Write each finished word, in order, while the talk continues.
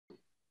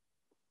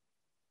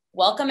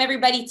Welcome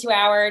everybody to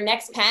our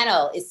next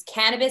panel. Is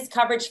cannabis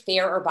coverage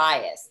fair or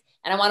biased?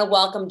 And I want to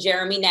welcome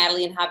Jeremy,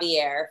 Natalie, and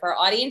Javier. For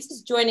our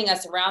audiences joining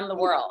us around the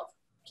world,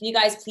 can you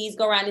guys please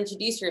go around and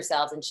introduce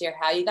yourselves and share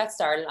how you got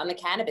started on the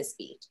cannabis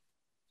beat?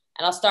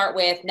 And I'll start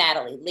with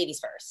Natalie, ladies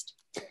first.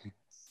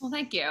 Well,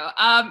 thank you.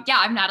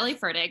 I'm Natalie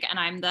Ferdig, and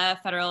I'm the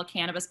federal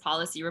cannabis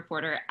policy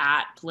reporter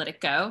at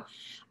Politico.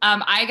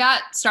 I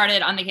got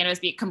started on the cannabis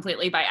beat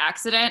completely by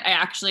accident. I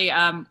actually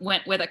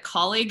went with a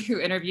colleague who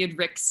interviewed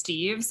Rick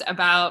Steves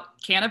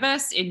about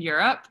cannabis in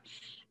Europe.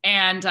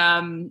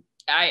 And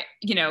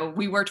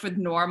we worked with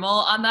Normal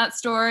on that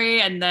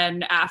story. And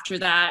then after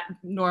that,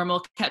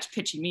 Normal kept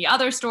pitching me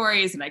other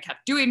stories, and I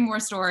kept doing more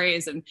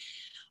stories, and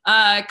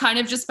kind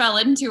of just fell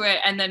into it,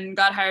 and then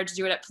got hired to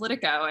do it at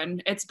Politico.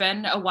 And it's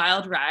been a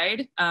wild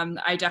ride.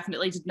 I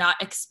definitely did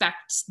not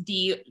expect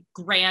the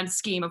grand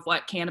scheme of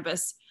what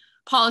cannabis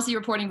policy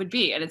reporting would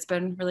be. And it's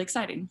been really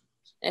exciting.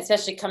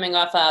 Especially coming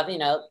off of,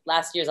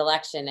 last year's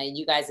election, and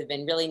you guys have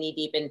been really knee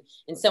deep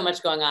in so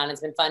much going on.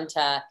 It's been fun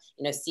to,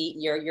 see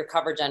your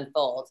coverage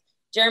unfold.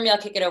 Jeremy, I'll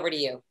kick it over to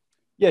you.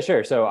 Yeah,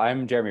 sure. So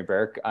I'm Jeremy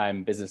Burke.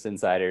 I'm Business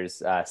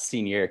Insider's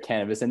senior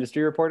cannabis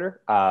industry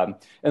reporter. And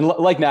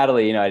like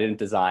Natalie, I didn't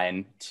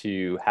design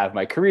to have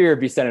my career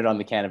be centered on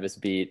the cannabis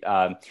beat.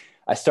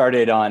 I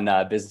started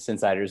on Business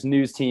Insider's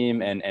news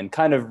team and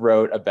kind of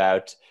wrote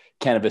about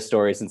cannabis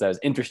stories since I was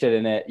interested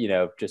in it.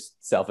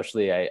 Just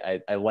selfishly,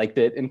 I liked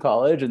it in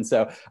college. And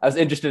so I was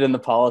interested in the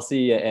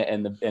policy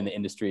and the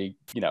industry,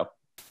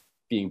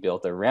 being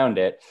built around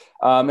it.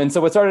 And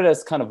so what started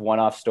as kind of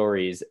one-off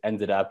stories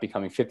ended up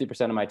becoming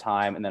 50% of my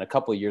time. And then a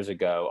couple of years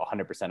ago,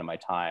 100% of my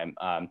time.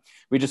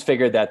 We just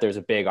figured that there's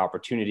a big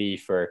opportunity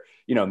for,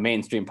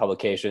 mainstream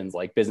publications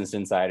like Business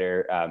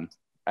Insider,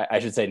 I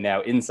should say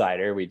now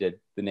Insider, we did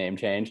the name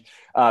change,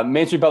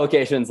 mainstream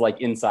publications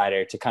like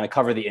Insider to kind of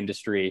cover the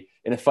industry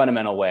in a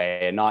fundamental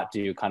way and not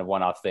do kind of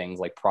one-off things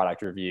like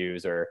product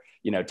reviews or,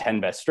 10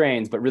 best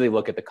strains, but really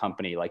look at the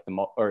company like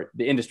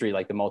the industry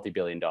like the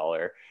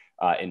multi-billion-dollar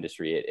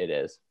industry it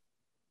is.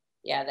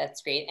 Yeah,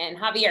 that's great. And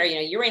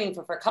Javier, you're writing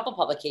for a couple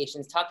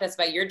publications. Talk to us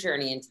about your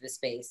journey into the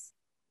space.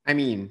 I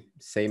mean,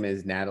 same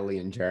as Natalie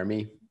and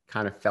Jeremy,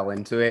 kind of fell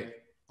into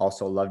it.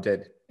 Also loved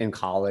it in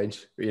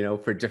college,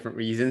 for different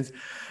reasons.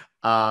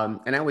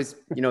 And I was,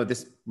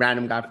 this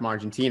random guy from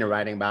Argentina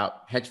writing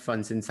about hedge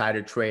funds,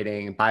 insider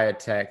trading,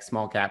 biotech,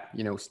 small cap,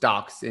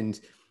 stocks, and,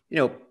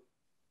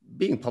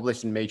 being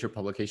published in major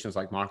publications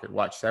like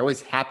MarketWatch. So I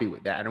was happy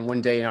with that. And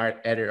one day our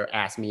editor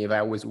asked me if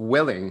I was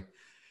willing,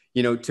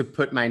 to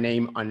put my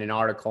name on an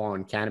article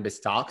on cannabis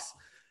stocks.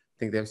 I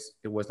think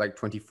it was like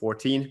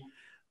 2014.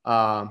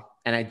 And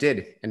I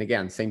did. And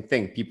again, same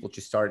thing. People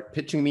just started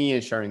pitching me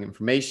and sharing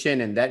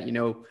information. And that,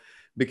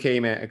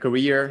 became a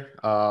career.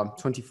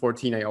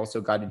 2014, I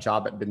also got a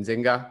job at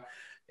Benzinga.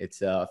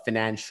 It's a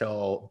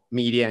financial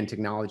media and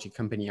technology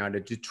company out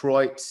of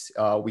Detroit.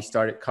 We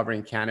started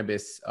covering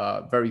cannabis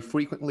very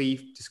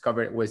frequently,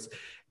 discovered it was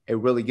a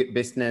really good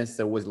business.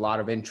 There was a lot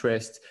of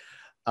interest.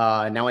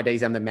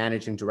 Nowadays, I'm the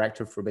managing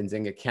director for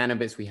Benzinga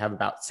Cannabis. We have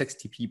about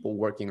 60 people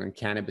working on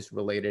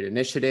cannabis-related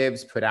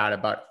initiatives, put out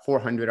about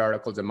 400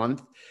 articles a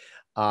month,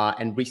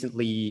 and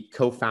recently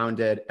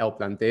co-founded El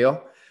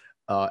Planteo.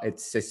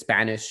 It's a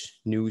Spanish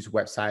news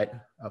website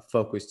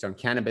focused on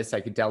cannabis,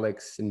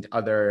 psychedelics, and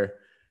other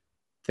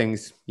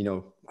things,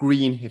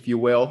 green, if you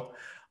will,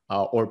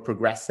 or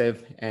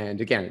progressive.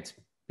 And again, it's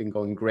been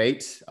going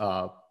great,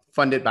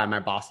 funded by my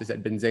bosses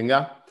at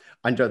Benzinga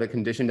under the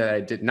condition that I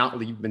did not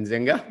leave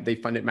Benzinga. They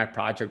funded my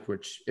project,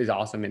 which is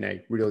awesome. And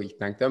I really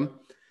thank them.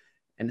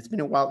 And it's been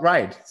a wild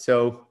ride.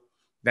 So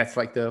that's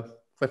like the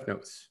Cliff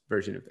Notes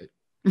version of it.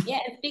 Yeah,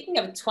 and speaking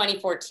of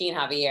 2014,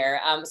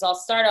 Javier, so I'll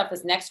start off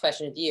this next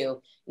question with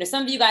you.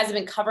 Some of you guys have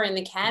been covering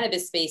the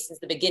cannabis space since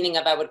the beginning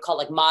of, I would call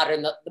the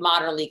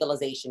modern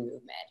legalization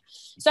movement.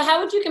 So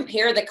how would you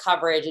compare the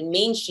coverage in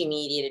mainstream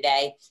media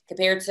today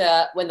compared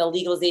to when the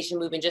legalization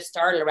movement just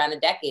started around a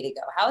decade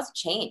ago? How has it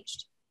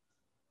changed?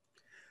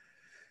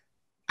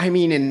 I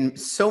mean, in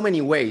so many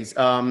ways.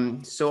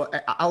 So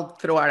I'll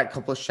throw out a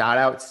couple of shout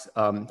outs.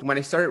 When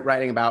I started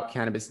writing about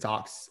cannabis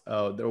stocks,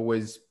 there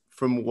was,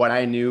 from what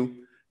I knew,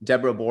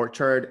 Deborah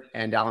Borchard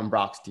and Alan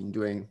Brockstein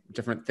doing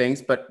different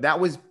things, but that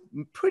was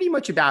pretty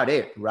much about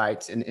it,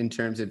 right? In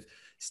terms of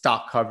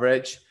stock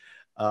coverage,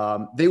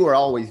 they were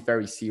always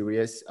very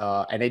serious,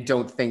 and I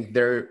don't think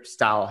their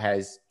style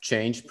has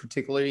changed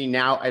particularly.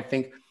 Now, I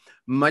think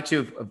much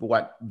of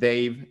what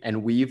they've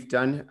and we've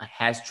done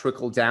has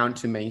trickled down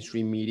to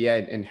mainstream media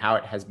and how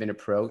it has been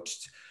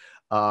approached.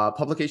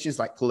 Publications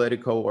like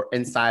Politico or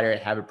Insider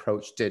have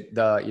approached it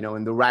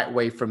in the right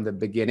way from the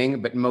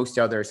beginning, but most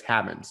others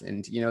haven't.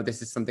 And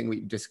this is something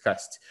we've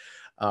discussed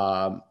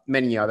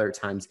many other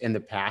times in the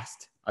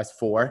past. Us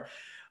four,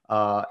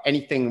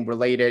 anything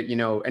related,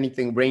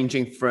 anything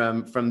ranging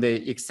from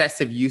the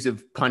excessive use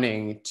of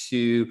punning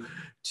to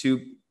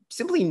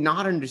simply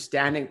not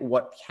understanding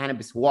what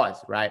cannabis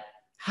was, right?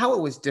 How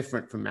it was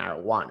different from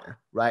marijuana,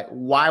 right?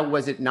 Why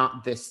was it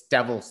not this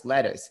devil's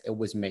lettuce it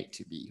was made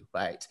to be,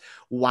 right?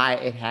 Why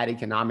it had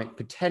economic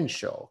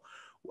potential,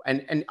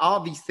 And all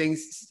of these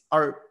things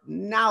are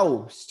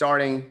now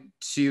starting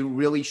to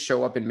really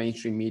show up in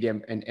mainstream media,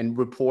 and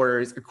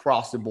reporters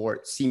across the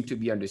board seem to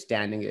be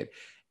understanding it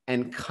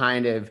and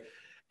kind of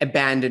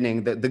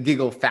abandoning the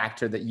giggle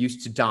factor that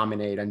used to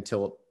dominate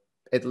until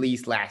at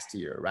least last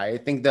year, right? I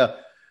think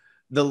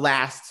the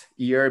last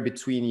year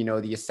between,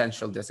 the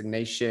essential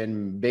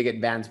designation, big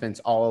advancements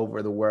all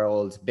over the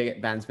world, big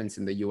advancements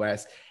in the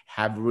US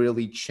have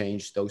really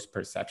changed those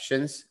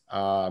perceptions.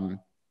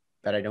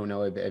 But I don't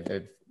know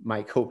if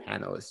my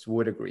co-panelists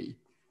would agree.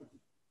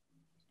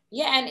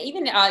 Yeah, and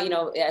even,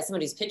 as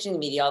someone who's pitching the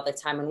media all the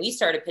time, when we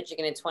started pitching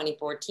it in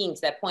 2014,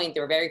 to that point,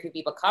 there were very few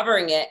people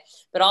covering it,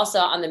 but also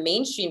on the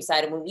mainstream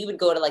side, when we would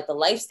go to like the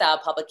lifestyle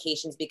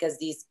publications, because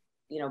these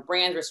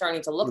brands were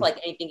starting to look like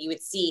anything you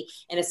would see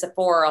in a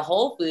Sephora or a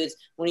Whole Foods.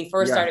 When we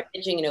first started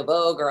pitching,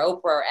 Vogue or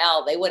Oprah or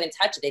Elle, they wouldn't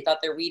touch it. They thought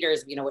their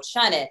readers, would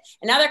shun it.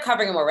 And now they're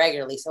covering it more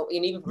regularly. So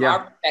even from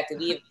our perspective,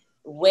 we have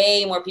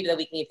way more people that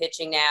we can be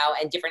pitching now,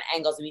 and different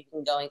angles that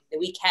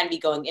we can be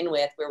going in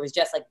with, where it was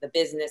just like the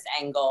business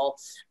angle,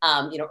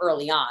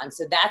 early on.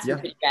 So that's been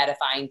pretty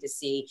gratifying to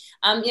see.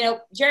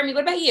 Jeremy,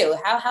 what about you?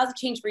 How's it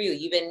changed for you?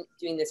 You've been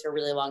doing this for a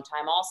really long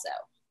time also.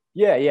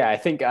 Yeah. I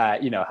think,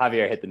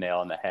 Javier hit the nail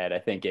on the head. I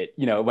think it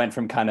went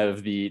from kind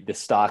of the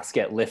stocks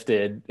get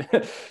lifted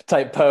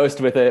type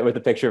post with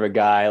a picture of a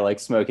guy like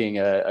smoking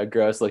a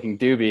gross looking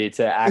doobie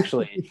to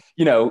actually,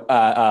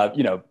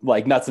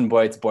 like nuts and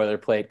bolts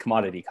boilerplate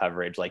commodity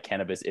coverage. Like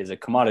cannabis is a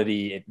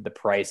commodity. The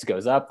price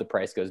goes up, the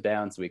price goes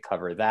down. So we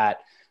cover that.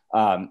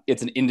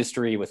 It's an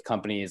industry with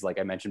companies, like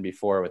I mentioned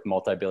before, with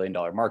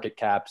multi-billion-dollar market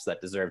caps that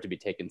deserve to be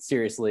taken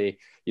seriously.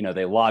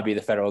 They lobby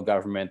the federal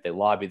government, they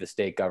lobby the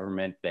state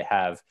government. They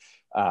have,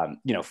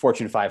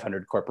 Fortune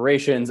 500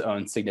 corporations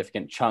own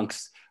significant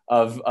chunks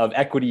of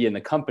equity in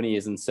the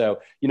companies. And so,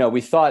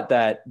 we thought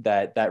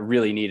that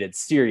really needed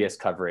serious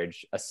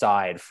coverage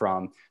aside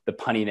from the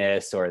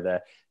punniness or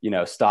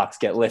the, stocks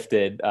get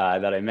lifted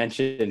that I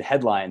mentioned in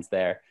headlines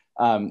there.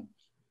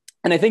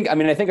 And I think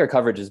our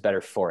coverage is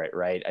better for it,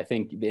 right? I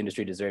think the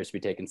industry deserves to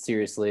be taken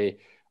seriously.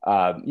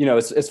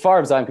 As far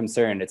as I'm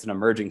concerned, it's an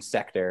emerging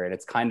sector, and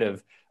it's kind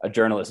of a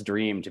journalist's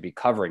dream to be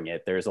covering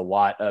it. There's a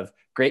lot of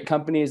great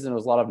companies, and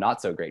there's a lot of not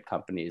so great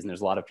companies, and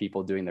there's a lot of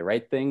people doing the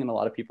right thing and a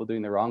lot of people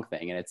doing the wrong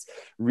thing. And it's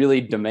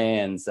really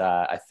demands,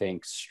 I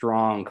think,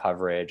 strong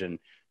coverage, and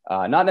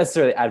not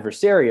necessarily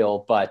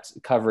adversarial, but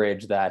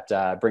coverage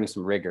that brings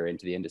some rigor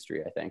into the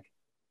industry, I think.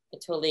 I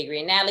totally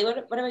agree. Natalie,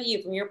 what about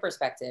you from your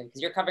perspective? Because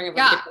you're covering it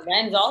from a different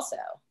lens also.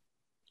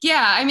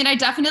 Yeah, I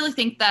definitely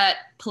think that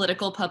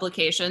political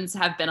publications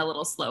have been a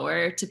little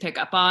slower to pick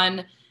up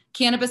on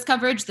cannabis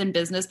coverage than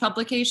business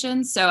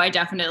publications. So I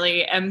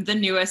definitely am the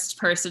newest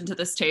person to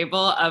this table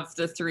of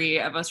the three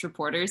of us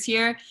reporters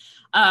here,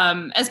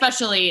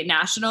 especially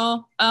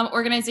national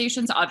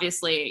organizations.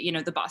 Obviously,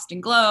 the Boston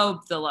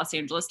Globe, the Los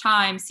Angeles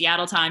Times,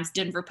 Seattle Times,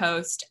 Denver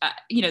Post,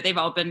 they've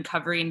all been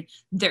covering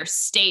their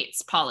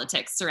state's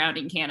politics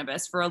surrounding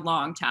cannabis for a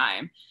long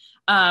time.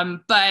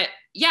 But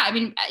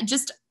yeah,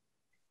 just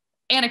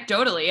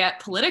anecdotally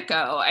at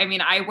Politico,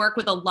 I work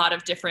with a lot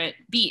of different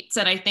beats.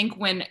 And I think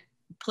when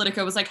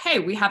Politico was like, hey,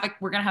 we're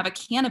going to have a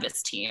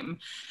cannabis team,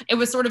 it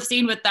was sort of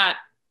seen with that,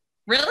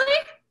 really?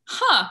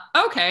 Huh,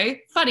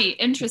 okay, funny,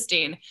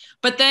 interesting.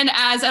 But then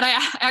and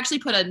I actually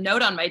put a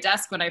note on my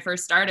desk when I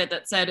first started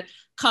that said,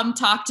 come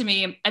talk to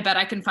me. I bet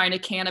I can find a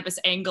cannabis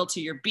angle to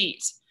your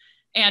beat.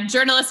 And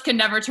journalists can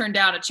never turn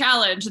down a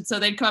challenge. And so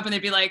they'd come up and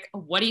they'd be like,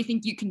 what do you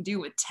think you can do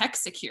with tech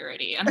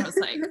security? And I was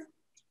like,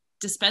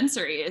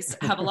 dispensaries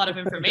have a lot of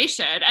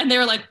information. And they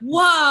were like,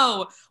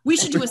 whoa, we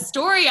should do a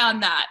story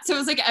on that. So it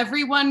was like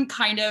everyone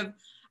kind of,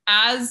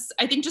 as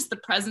I think just the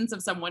presence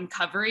of someone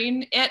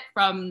covering it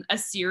from a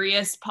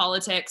serious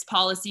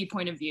policy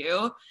point of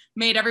view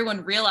made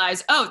everyone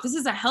realize, oh, this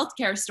is a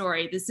healthcare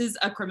story. This is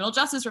a criminal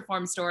justice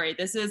reform story.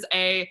 This is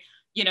a,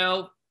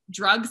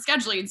 drug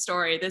scheduling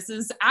story. This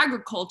is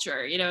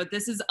agriculture.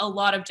 This is a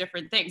lot of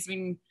different things.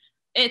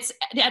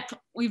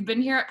 We've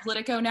been here at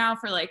Politico now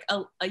for like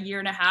a year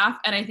and a half.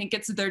 And I think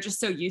they're just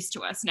so used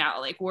to us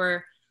now. Like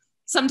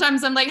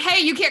sometimes I'm like,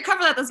 hey, you can't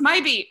cover that. That's my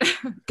beat.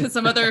 Because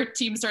some other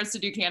team starts to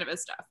do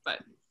cannabis stuff, but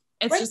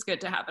it's just good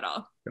to have it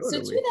all.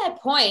 So to that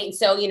point,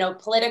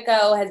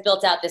 Politico has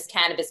built out this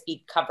cannabis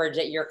beat coverage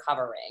that you're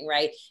covering,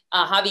 right?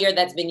 Javier,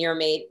 that's been your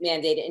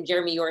mandate, and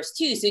Jeremy, yours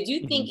too. So do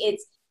you think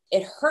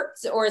it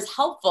hurts or is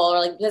helpful, or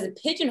like does it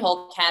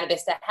pigeonhole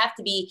cannabis to have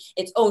to be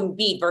its own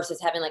beat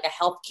versus having like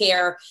a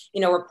healthcare,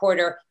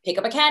 reporter pick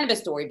up a cannabis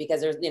story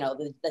because there's,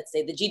 let's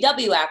say the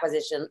GW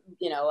acquisition,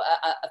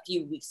 a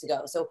few weeks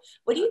ago. So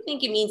what do you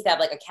think it means to have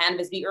like a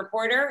cannabis beat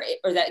reporter,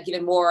 or is that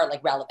given more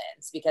like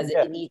relevance because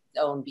it needs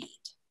its own beat?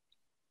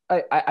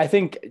 I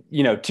think,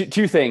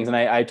 two things. And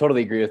I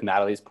totally agree with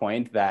Natalie's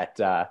point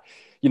that,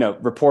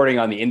 reporting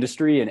on the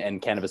industry and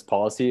cannabis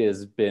policy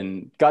has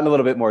gotten a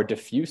little bit more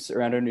diffuse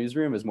around our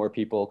newsroom as more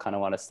people kind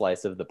of want a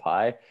slice of the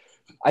pie.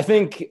 I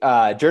think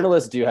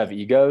journalists do have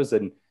egos,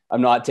 and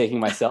I'm not taking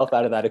myself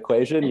out of that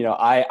equation.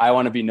 I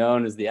want to be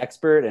known as the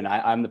expert, and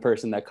I'm the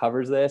person that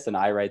covers this, and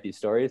I write these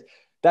stories.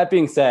 That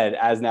being said,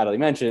 as Natalie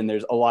mentioned,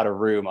 there's a lot of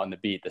room on the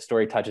beat. The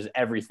story touches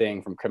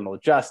everything from criminal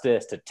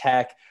justice to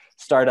tech,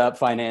 startup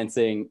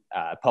financing,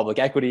 public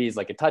equities.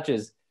 Like, it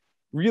touches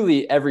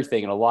really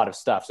everything and a lot of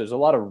stuff. So there's a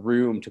lot of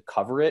room to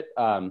cover it.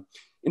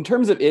 In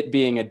terms of it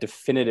being a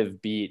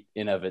definitive beat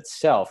in of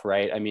itself,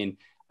 right? I mean,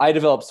 I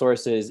develop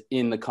sources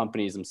in the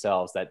companies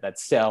themselves that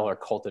sell or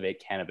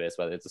cultivate cannabis,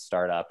 whether it's a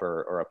startup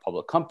or a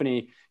public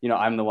company. You know,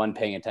 I'm the one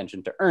paying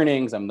attention to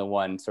earnings. I'm the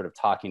one sort of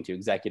talking to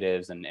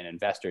executives and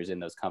investors in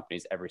those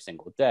companies every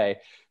single day.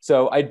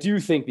 So I do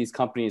think these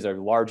companies are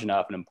large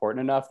enough and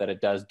important enough that it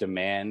does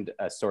demand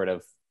a sort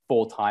of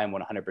full-time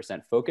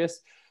 100% focus.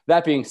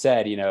 That being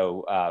said, you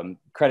know,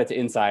 credit to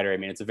Insider. I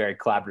mean, it's a very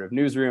collaborative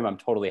newsroom. I'm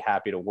totally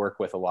happy to work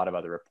with a lot of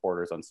other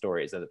reporters on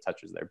stories as it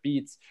touches their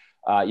beats.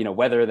 You know,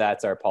 whether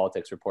that's our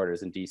politics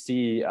reporters in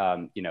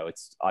DC, you know,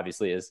 it's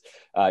obviously, as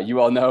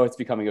you all know, it's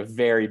becoming a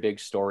very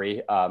big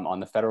story on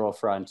the federal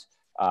front.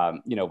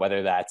 You know,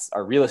 whether that's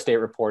our real estate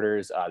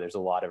reporters, there's a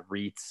lot of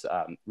REITs,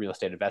 real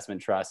estate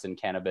investment trusts in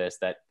cannabis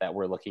that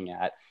we're looking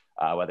at,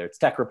 whether it's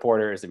tech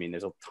reporters. I mean,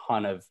 there's a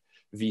ton of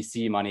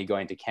VC money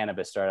going to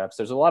cannabis startups.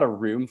 There's a lot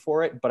of room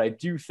for it, but I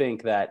do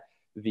think that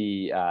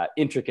the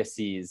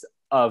intricacies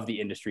of the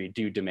industry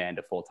do demand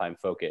a full-time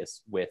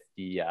focus with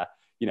the,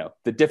 you know,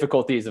 the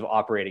difficulties of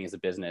operating as a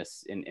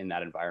business in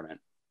that environment.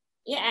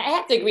 Yeah, I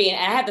have to agree. And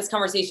I have this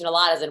conversation a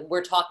lot as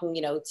we're talking,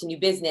 you know, to new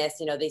business.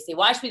 You know, they say,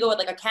 why should we go with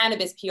like a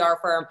cannabis PR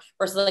firm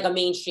versus like a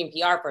mainstream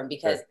PR firm?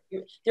 Because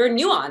there are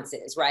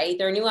nuances, right?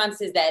 There are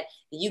nuances that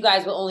you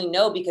guys will only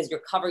know because you're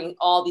covering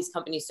all these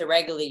companies so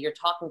regularly. You're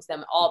talking to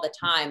them all the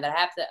time. That I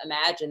have to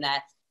imagine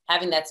that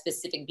having that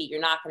specific beat, you're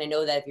not going to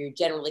know that if you're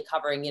generally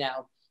covering, you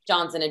know,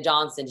 Johnson &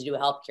 Johnson to do a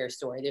healthcare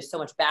story. There's so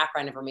much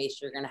background information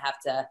you're going to have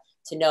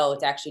to know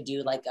to actually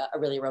do like a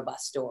really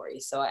robust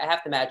story. So I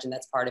have to imagine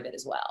that's part of it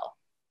as well.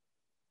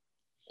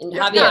 And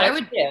yeah, Javier, I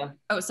would.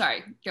 Oh,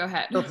 sorry. Go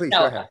ahead. No, please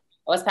go ahead. I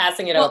was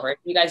passing it over.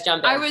 You guys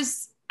jump in. I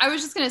was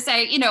just going to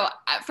say, you know,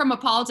 from a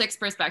politics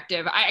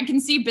perspective, I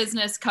can see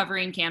business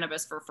covering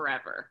cannabis for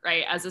forever,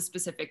 right? As a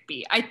specific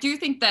beat. I do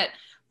think that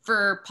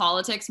for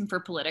politics and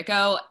for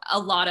Politico, a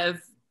lot of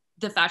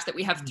the fact that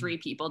we have 3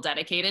 people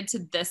dedicated to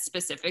this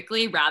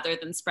specifically, rather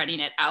than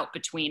spreading it out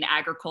between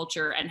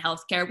agriculture and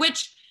healthcare,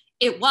 which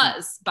it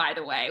was, by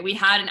the way. We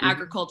had an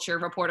agriculture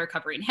reporter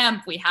covering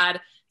hemp. We had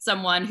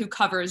someone who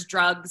covers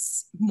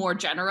drugs more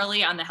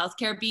generally on the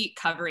healthcare beat,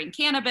 covering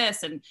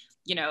cannabis and,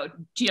 you know,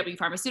 GW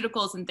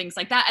pharmaceuticals and things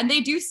like that. And they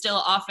do still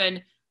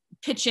often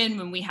pitch in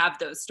when we have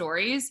those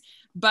stories.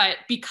 But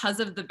because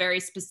of the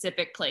very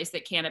specific place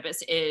that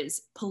cannabis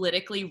is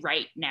politically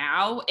right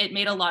now, it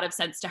made a lot of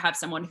sense to have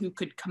someone who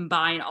could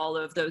combine all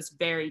of those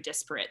very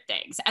disparate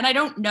things. And I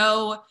don't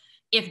know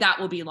if that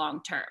will be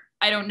long term.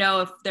 I don't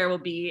know if there will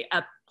be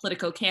a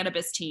Politico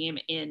cannabis team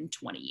in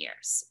 20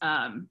 years.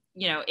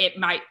 You know, it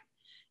might,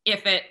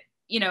 if it,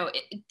 you know,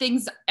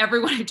 things,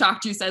 everyone I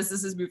talk to says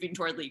this is moving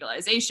toward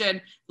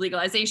legalization.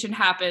 Legalization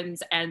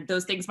happens and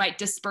those things might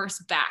disperse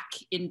back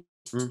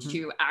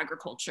into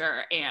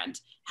agriculture and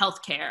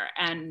healthcare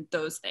and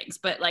those things.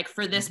 But like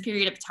for this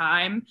period of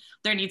time,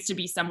 there needs to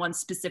be someone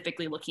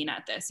specifically looking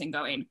at this and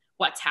going,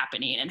 what's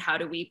happening and how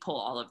do we pull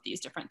all of these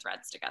different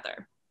threads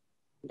together?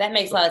 That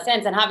makes a lot of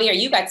sense. And Javier,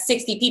 you got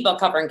 60 people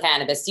covering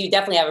cannabis. So you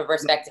definitely have a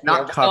perspective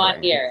Not here. covering. Go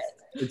on here.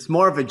 It's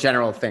more of a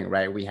general thing,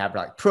 right? We have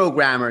like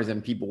programmers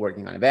and people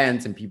working on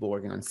events and people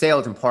working on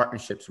sales and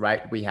partnerships,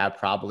 right? We have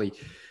probably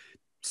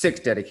 6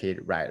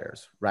 dedicated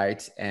writers,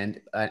 right?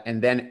 And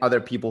then other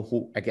people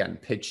who, again,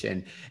 pitch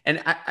in.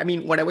 And I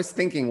mean, what I was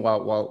thinking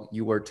while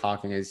you were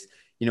talking is,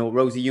 you know,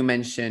 Rosie, you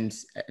mentioned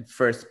at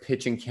first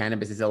pitching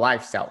cannabis is a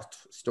lifestyle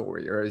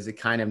story or is a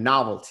kind of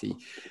novelty.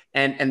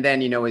 And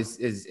then, you know,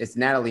 as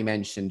Natalie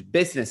mentioned,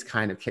 business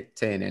kind of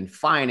kicked in and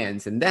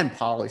finance and then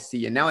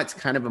policy. And now it's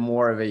kind of a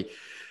more of a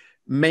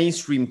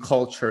mainstream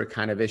culture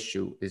kind of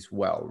issue as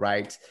well,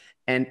 right?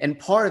 And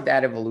part of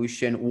that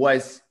evolution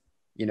was,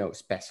 you know,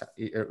 special,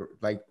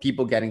 like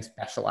people getting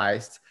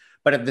specialized,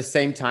 but at the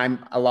same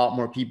time, a lot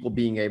more people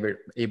being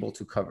able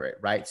to cover it,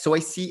 right? So I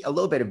see a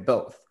little bit of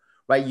both,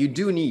 right? You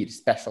do need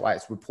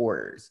specialized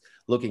reporters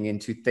looking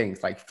into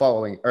things like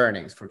following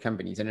earnings for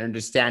companies and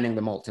understanding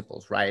the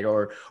multiples, right?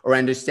 Or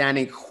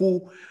understanding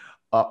who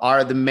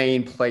are the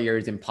main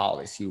players in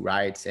policy,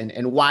 right?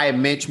 And why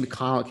Mitch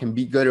McConnell can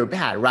be good or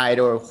bad, right?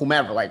 Or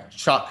whomever, like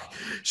Chuck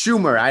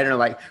Schumer, I don't know,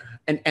 like,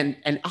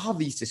 and all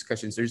these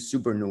discussions are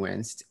super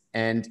nuanced.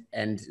 And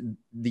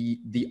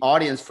the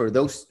audience for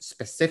those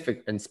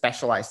specific and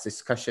specialized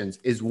discussions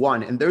is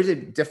one. And there's a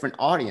different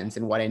audience.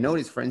 And what I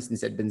noticed, for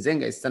instance, at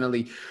Benzinga is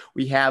suddenly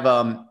we have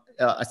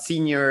a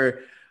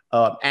senior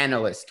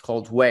analyst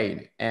called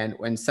Wayne. And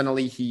when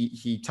suddenly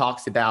he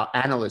talks about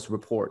analyst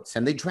reports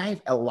and they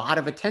drive a lot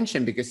of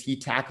attention because he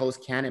tackles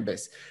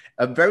cannabis,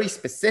 a very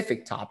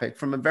specific topic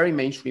from a very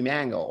mainstream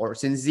angle. Or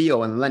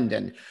Senzio in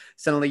London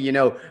suddenly, you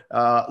know,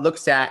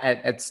 looks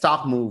at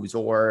stock moves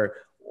or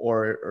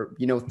or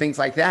things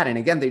like that. And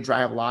again, they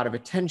drive a lot of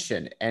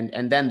attention.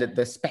 And then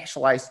the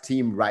specialized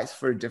team writes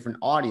for a different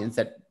audience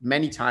that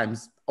many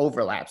times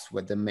overlaps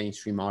with the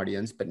mainstream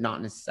audience, but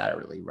not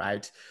necessarily,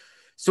 right?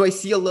 So I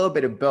see a little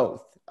bit of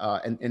both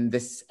in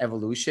this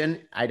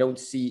evolution. I don't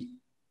see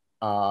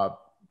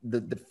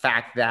the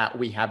fact that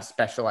we have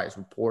specialized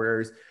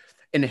reporters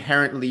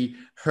inherently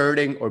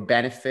hurting or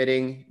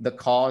benefiting the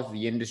cause,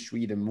 the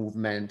industry, the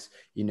movement.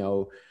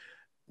 It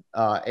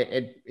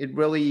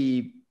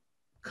really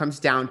comes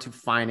down to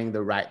finding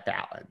the right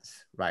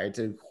balance, right?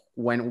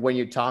 When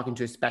you're talking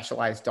to a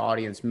specialized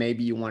audience,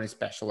 maybe you want a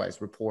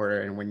specialized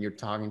reporter, and when you're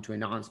talking to a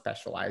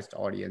non-specialized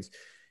audience,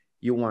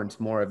 you want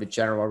more of a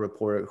general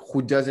reporter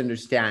who does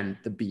understand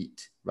the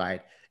beat,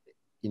 right?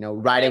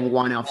 Writing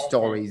one-off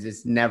stories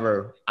is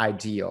never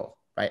ideal,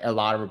 right? A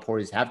lot of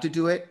reporters have to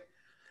do it,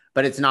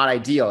 but it's not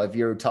ideal. If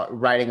you're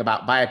writing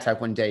about biotech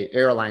one day,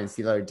 airlines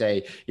the other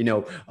day,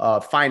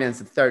 finance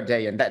the third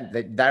day. And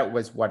that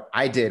was what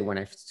I did when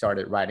I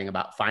started writing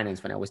about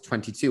finance when I was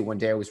 22. One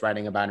day I was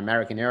writing about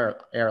American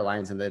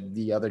Airlines, and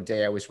the other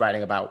day I was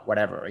writing about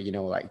whatever,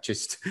 like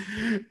just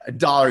a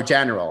Dollar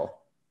General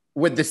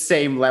with the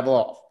same level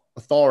of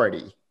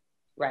authority,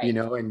 right?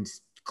 And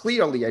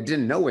clearly I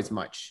didn't know as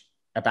much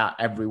about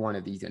every one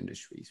of these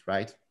industries,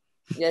 right?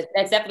 Yeah,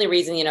 that's definitely a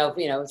reason,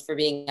 for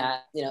being,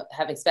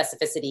 having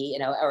specificity,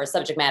 or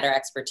subject matter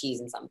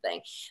expertise in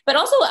something. But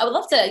also, I would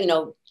love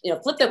to,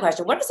 flip the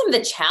question. What are some of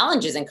the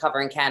challenges in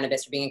covering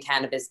cannabis or being a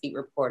cannabis beat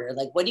reporter?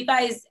 Like,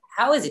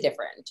 how is it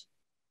different?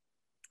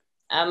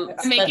 I'm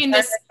making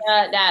this.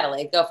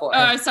 Natalie, go for it.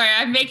 Oh, sorry.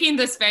 I'm making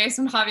this face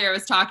when Javier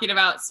was talking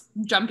about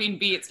jumping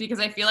beats, because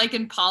I feel like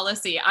in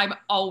policy, I'm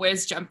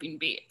always jumping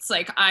beats.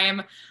 Like, I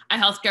am a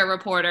healthcare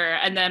reporter,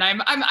 and then I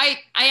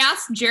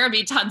asked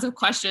Jeremy tons of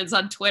questions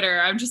on Twitter.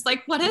 I'm just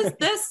like, what is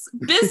this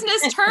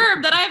business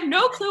term that I have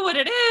no clue what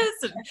it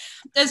is? And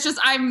it's just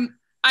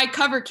I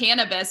cover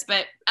cannabis,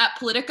 but at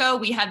Politico,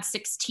 we had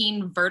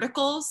 16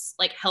 verticals,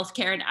 like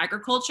healthcare and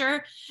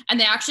agriculture, and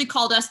they actually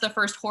called us the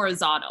first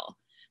horizontal,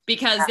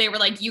 because they were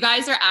like, you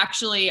guys are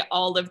actually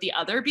all of the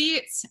other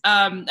beats.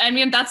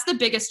 That's the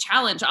biggest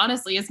challenge,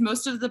 honestly, is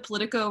most of the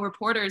Politico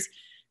reporters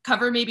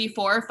cover maybe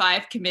 4 or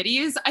 5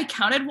 committees. I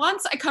counted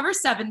once, I cover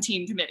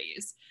 17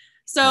 committees.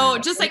 So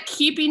just like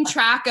keeping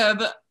track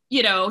of,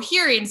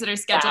 hearings that are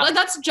scheduled, and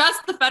that's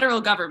just the federal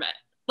government.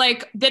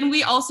 Like, then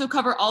we also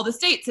cover all the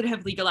states that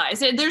have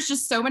legalized. And there's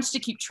just so much to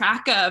keep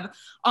track of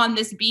on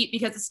this beat,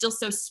 because it's still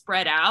so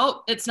spread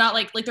out. It's not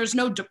like there's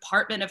no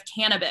Department of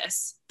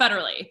Cannabis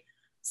federally.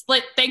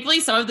 Split. Thankfully,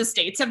 some of the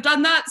states have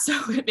done that, so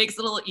it makes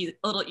it a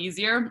little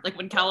easier. Like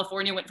when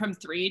California went from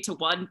 3 to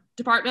 1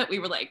 department, we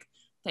were like,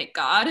 thank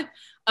God.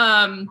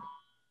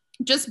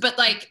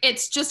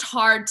 It's just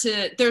hard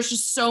to. There's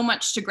just so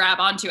much to grab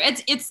onto.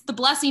 It's the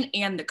blessing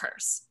and the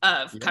curse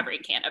of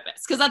covering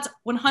cannabis, because that's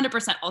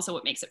 100% also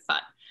what makes it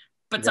fun.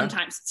 But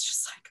sometimes it's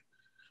just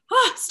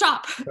like,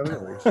 stop.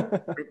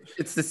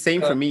 It's the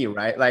same for me,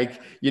 right?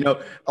 Like,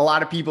 a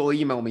lot of people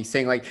email me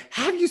saying like,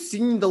 have you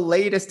seen the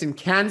latest in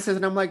Kansas?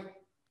 And I'm like,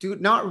 dude,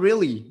 not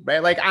really,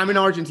 right? Like, I'm in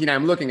Argentina,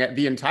 I'm looking at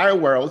the entire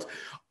world,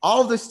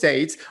 all the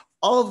states,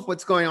 all of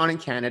what's going on in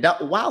Canada,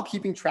 while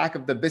keeping track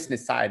of the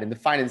business side and the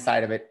finance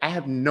side of it. I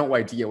have no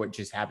idea what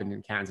just happened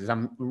in Kansas.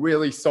 I'm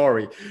really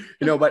sorry,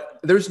 but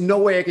there's no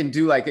way I can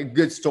do like a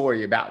good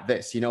story about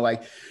this,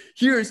 like,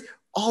 here's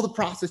all the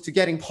process to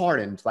getting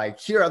pardoned. Like,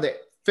 here are the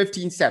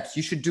 15 steps.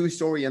 You should do a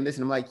story on this.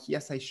 And I'm like,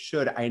 yes, I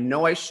should. I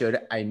know I should.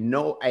 I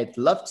know I'd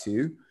love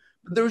to,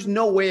 but there's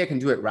no way I can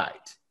do it right.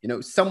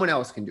 Someone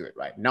else can do it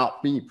right,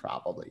 not me,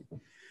 probably.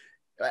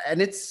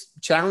 And it's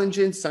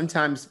challenging,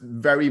 sometimes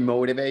very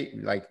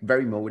motivating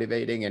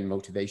and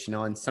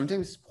motivational, and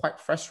sometimes quite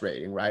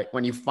frustrating, right?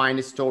 When you find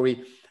a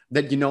story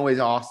that is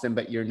awesome,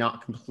 but you're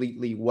not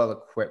completely well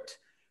equipped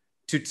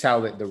to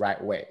tell it the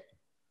right way.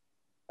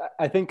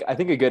 I think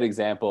a good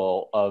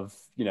example of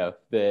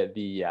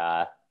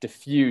the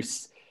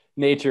diffuse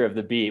nature of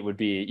the beat would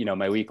be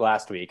my week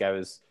last week.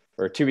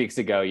 Or 2 weeks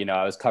ago,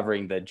 I was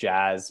covering the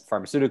Jazz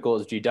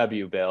Pharmaceuticals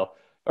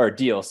GW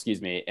deal,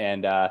 excuse me.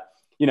 And,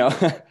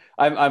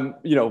 I'm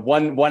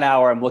 1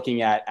 hour, I'm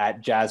looking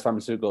at Jazz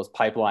Pharmaceuticals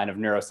pipeline of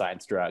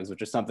neuroscience drugs,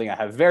 which is something I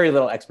have very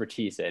little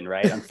expertise in,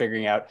 right? I'm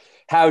figuring out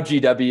how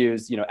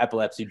GW's,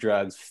 epilepsy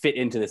drugs fit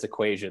into this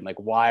equation. Like,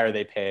 why are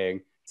they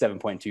paying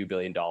 $7.2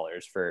 billion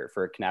for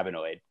a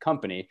cannabinoid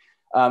company?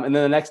 And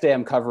then the next day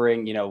I'm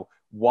covering,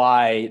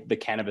 why the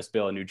cannabis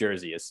bill in New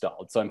Jersey is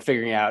stalled. So I'm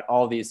figuring out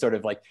all these sort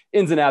of like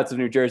ins and outs of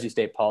New Jersey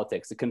state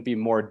politics. It couldn't be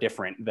more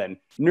different than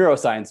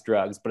neuroscience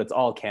drugs, but it's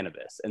all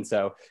cannabis. And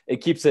so it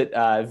keeps it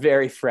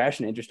very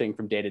fresh and interesting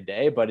from day to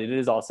day, but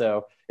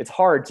it's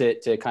hard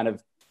to kind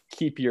of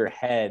keep your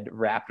head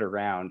wrapped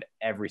around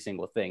every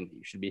single thing that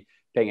you should be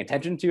paying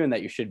attention to and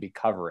that you should be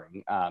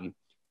covering.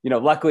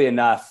 Luckily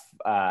enough,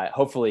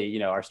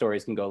 hopefully, our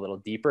stories can go a little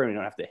deeper and we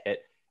don't have to hit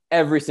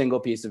every single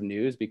piece of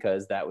news,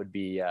 because that would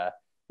be,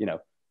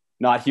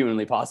 not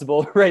humanly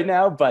possible right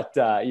now, but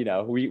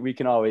we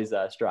can always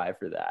strive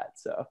for that.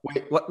 So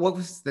wait, what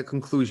was the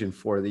conclusion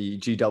for the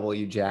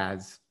GW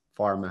Jazz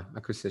Pharma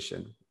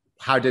acquisition?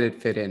 how did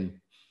it fit in?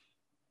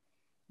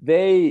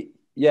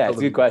 It's a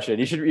good question.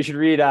 You should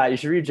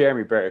read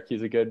Jeremy Burke.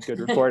 He's a good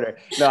reporter.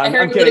 No, I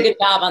heard I'm you kidding. did a good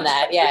job on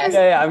that. Yes.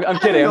 Yeah, I'm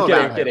kidding.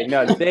 I'm kidding.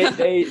 No, they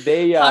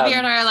Javier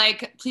and I are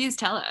like, please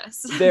tell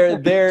us.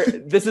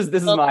 This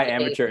is my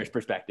amateurish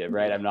perspective,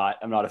 right? I'm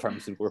not a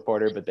pharmaceutical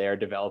reporter, but they are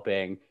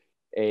developing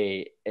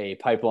a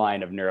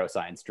pipeline of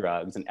neuroscience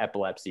drugs, and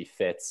epilepsy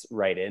fits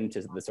right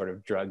into the sort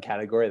of drug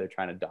category they're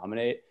trying to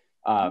dominate.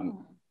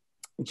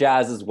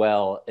 Jazz as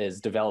well is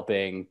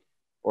developing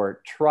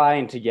or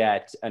trying to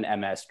get an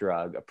MS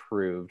drug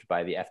approved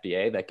by the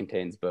FDA that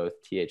contains both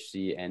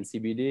THC and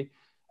CBD.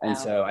 And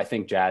so I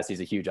think Jazz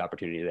sees a huge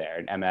opportunity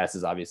there. And MS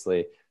is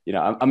obviously,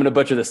 I'm going to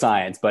butcher the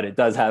science, but it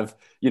does have,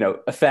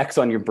 effects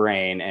on your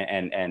brain,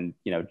 and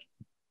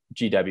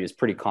GW is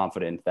pretty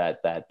confident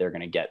that they're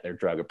going to get their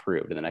drug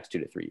approved in the next 2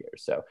 to 3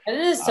 years. So and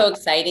it is so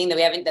exciting that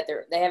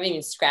they haven't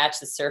even scratched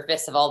the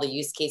surface of all the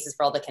use cases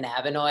for all the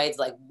cannabinoids,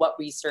 like what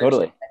research.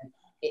 Totally.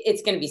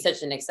 It's going to be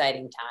such an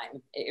exciting time.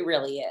 It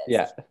really is.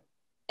 Yeah.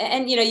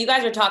 And, you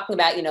guys are talking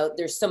about,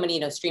 there's so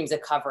many, streams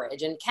of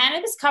coverage, and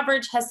cannabis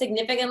coverage has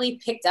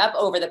significantly picked up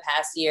over the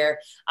past year,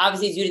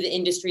 obviously due to the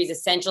industry's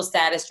essential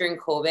status during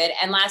COVID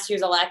and last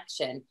year's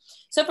election.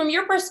 So from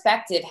your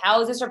perspective, how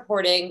has this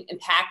reporting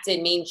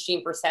impacted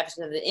mainstream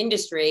perception of the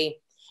industry?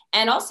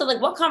 And also,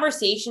 what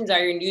conversations are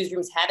your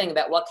newsrooms having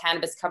about what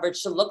cannabis coverage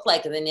should look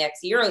like in the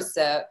next year or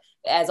so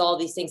as all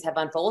these things have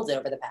unfolded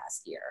over the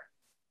past year?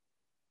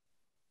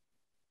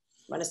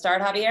 Want to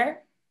start, Javier?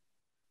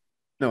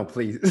 No,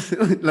 please.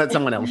 Let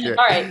someone else do it.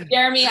 All right,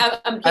 Jeremy,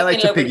 I'm kicking I like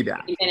it to over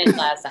piggyback. You finished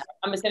last time.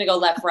 I'm just going to go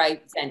left,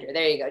 right, center.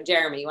 There you go.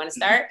 Jeremy, you want to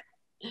start?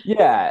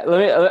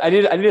 Yeah, I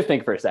need to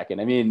think for a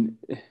second. I mean,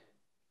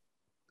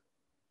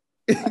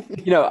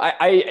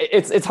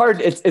 it's hard.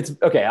 It's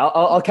okay.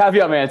 I'll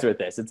caveat my answer with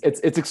this.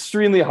 It's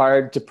extremely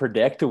hard to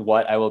predict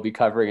what I will be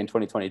covering in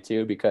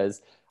 2022 because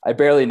I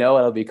barely know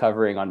what I'll be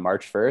covering on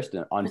March 1st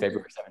and on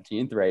February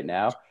 17th right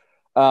now.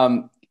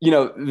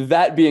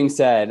 That being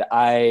said,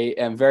 I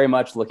am very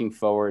much looking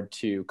forward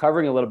to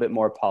covering a little bit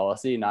more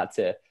policy, not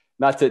to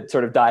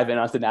sort of dive in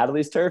onto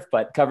Natalie's turf,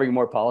 but covering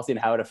more policy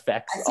and how it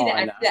affects.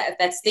 I see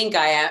that stink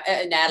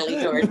eye, Natalie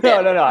George.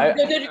 No.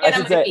 I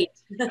should say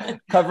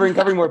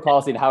covering more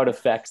policy and how it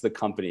affects the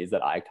companies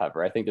that I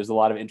cover. I think there's a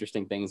lot of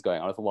interesting things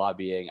going on with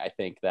lobbying. I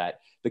think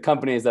that the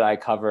companies that I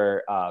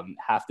cover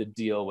have to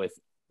deal with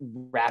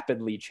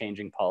rapidly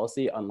changing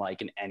policy,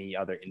 unlike in any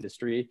other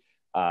industry.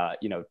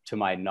 To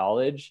my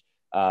knowledge,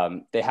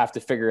 they have to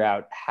figure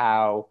out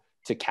how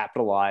to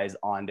capitalize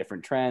on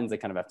different trends. They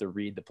kind of have to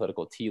read the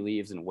political tea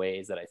leaves in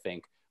ways that I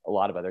think a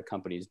lot of other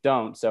companies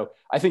don't. So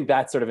I think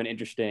that's sort of an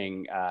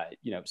interesting,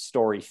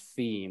 story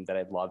theme that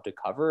I'd love to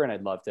cover. And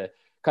I'd love to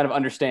kind of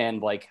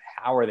understand,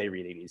 how are they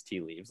reading these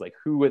tea leaves?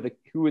 Who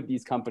are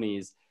these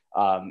companies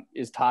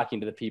is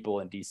talking to the people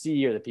in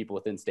DC or the people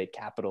within state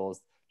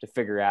capitals to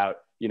figure out,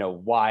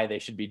 why they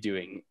should be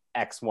doing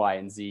X, Y,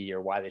 and Z,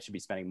 or why they should be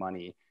spending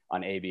money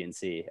on A, B, and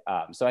C.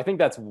 So I think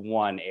that's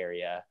one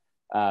area.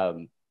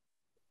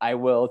 I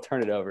will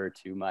turn it over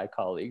to my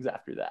colleagues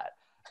after that.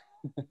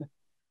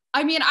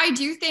 I mean, I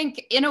do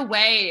think in a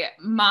way,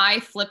 my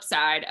flip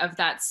side of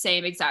that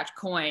same exact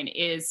coin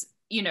is,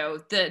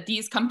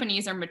 these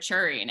companies are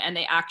maturing and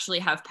they actually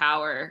have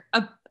power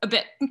a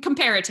bit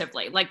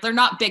comparatively. They're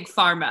not big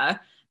pharma.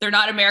 They're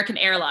not American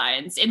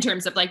Airlines in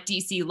terms of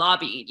DC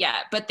lobby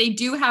yet, but they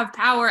do have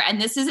power.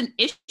 And this is an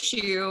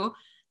issue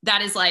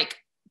that is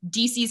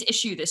DC's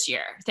issue this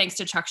year, thanks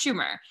to Chuck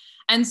Schumer.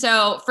 And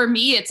so for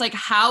me, it's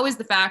how is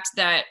the fact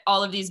that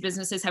all of these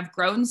businesses have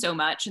grown so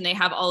much and they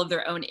have all of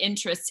their own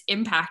interests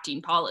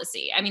impacting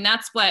policy? I mean,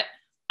 that's what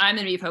I'm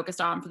going to be focused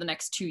on for the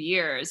next 2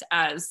 years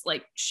as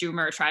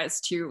Schumer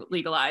tries to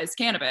legalize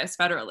cannabis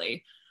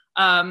federally.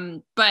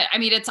 But I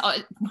mean,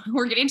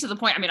 we're getting to the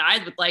point. I mean,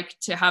 I would like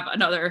to have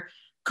another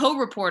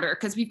co-reporter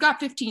because we've got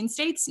 15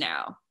 states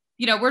now.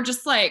 We're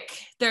just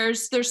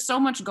there's so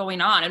much going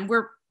on, and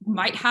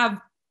might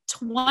have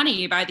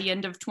 20 by the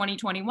end of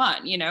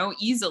 2021,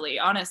 easily,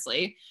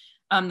 honestly,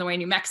 the way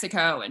New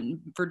Mexico and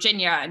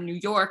Virginia and New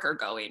York are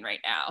going right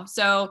now.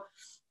 So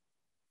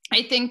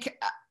I think,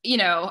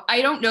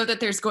 I don't know that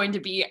there's going to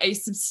be a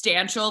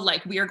substantial,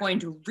 we are going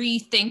to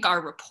rethink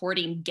our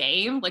reporting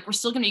game. We're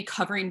still going to be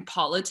covering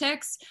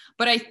politics,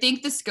 but I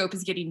think the scope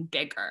is getting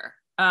bigger.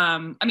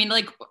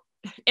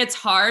 It's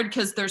hard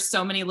because there's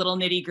so many little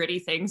nitty gritty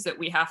things that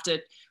we have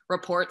to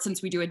report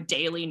since we do a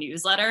daily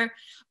newsletter,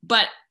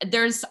 but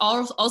there's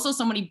also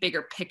so many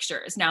bigger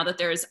pictures now that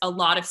there's a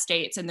lot of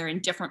states and they're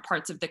in different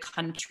parts of the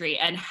country,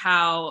 and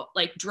how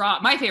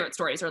my favorite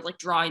stories are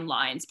drawing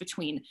lines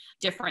between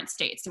different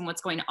states and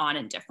what's going on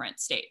in different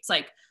states.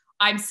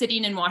 I'm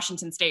sitting in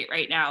Washington state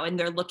right now and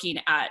they're looking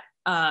at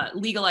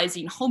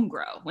legalizing home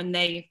grow when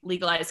they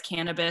legalized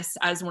cannabis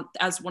as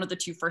one of the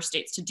two first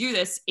states to do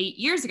this 9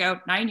 years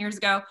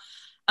ago,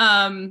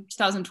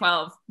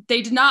 2012,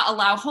 they did not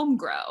allow home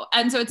grow.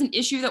 And so it's an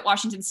issue that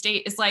Washington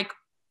state is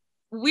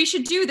we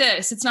should do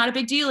this. It's not a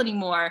big deal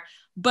anymore.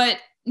 But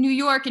New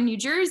York and New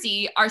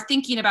Jersey are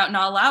thinking about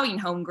not allowing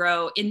home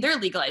grow in their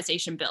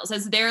legalization bills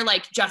as they're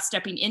like just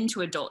stepping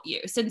into adult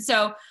use. And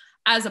so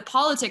as a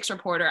politics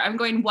reporter, I'm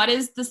going, what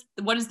is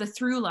the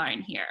through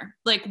line here?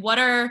 Like,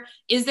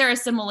 is there a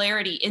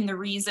similarity in the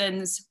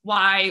reasons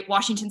why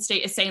Washington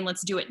State is saying,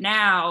 let's do it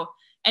now,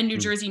 and New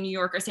Jersey, New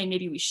York are saying,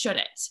 maybe we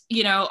shouldn't?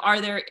 You know,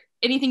 are there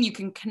anything you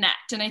can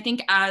connect? And I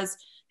think as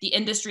the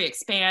industry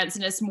expands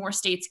and as more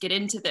states get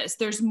into this,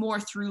 there's more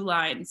through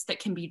lines that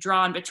can be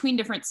drawn between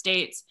different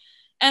states,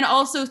 and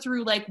also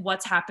through like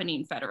what's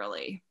happening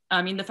federally.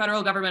 I mean, the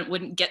federal government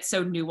wouldn't get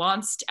so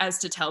nuanced as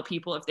to tell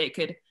people if they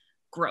could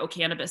grow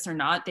cannabis or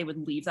not. They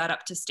would leave that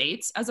up to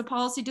states as a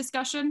policy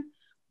discussion.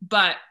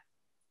 But,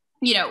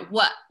 you know,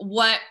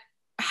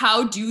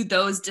 how do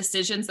those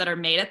decisions that are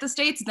made at the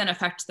states then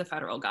affect the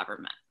federal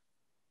government?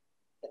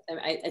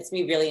 It's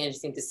me really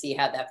interesting to see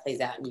how that plays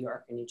out in New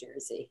York and New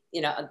Jersey,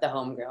 you know, the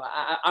home grow.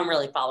 I'm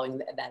really following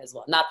that as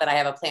well. Not that I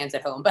have a plans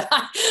at home, but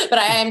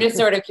I am just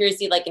sort of curious to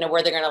see, like, you know,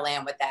 where they're going to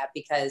land with that,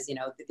 because, you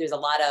know, there's a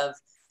lot of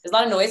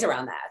noise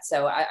around that.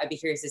 So I'd be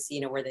curious to see,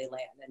 you know, where they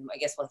land. And I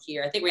guess we'll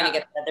hear, I think we're going to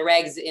get the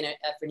regs in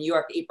for New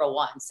York, April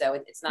 1. So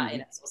it's not, you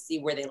know, so we'll see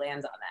where they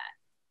land on that.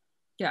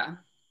 Yeah.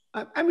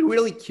 I'm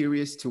really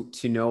curious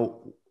to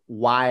know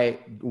why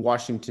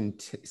Washington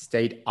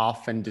State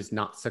often does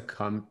not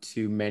succumb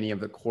to many of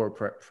the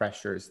corporate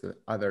pressures that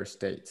other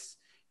states,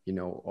 you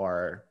know,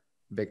 are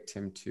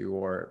victim to,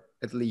 or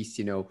at least,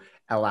 you know,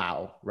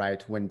 allow,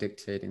 right, when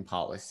dictating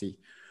policy,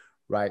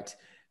 right?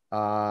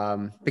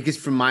 Because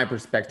from my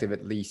perspective,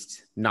 at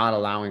least, not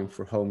allowing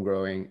for home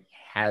growing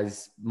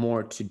has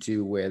more to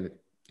do with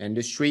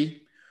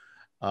industry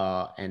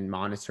and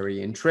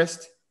monetary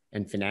interest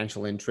and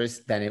financial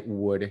interest than it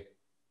would.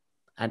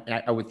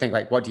 And I would think,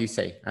 like, what do you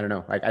say? I don't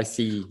know. Like, I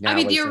see now. I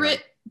mean,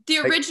 the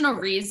original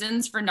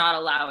reasons for not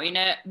allowing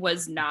it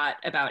was not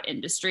about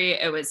industry.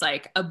 It was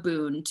like a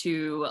boon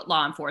to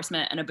law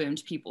enforcement and a boon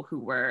to people who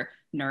were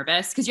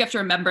nervous. Because you have to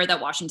remember that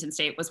Washington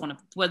State was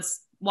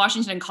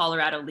Washington and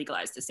Colorado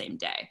legalized the same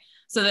day.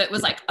 So that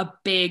was like a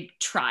big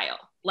trial.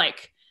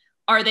 Like,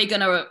 are they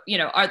going to, you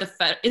know,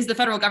 is the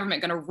federal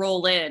government going to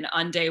roll in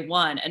on day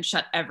one and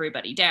shut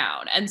everybody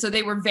down? And so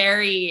they were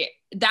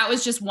that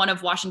was just one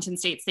of Washington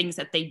State's things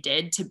that they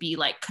did to be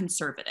like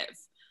conservative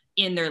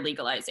in their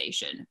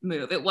legalization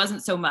move. It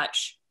wasn't so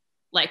much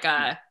like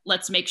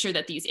let's make sure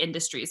that these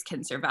industries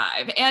can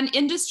survive. And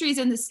industries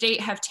in the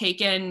state have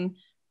taken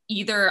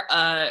either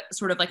a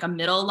sort of like a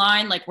middle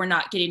line, like, we're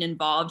not getting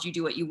involved, you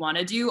do what you want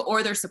to do,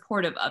 or they're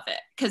supportive of it.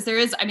 Because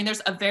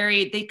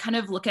they kind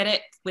of look at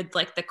it with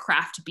like the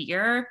craft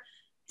beer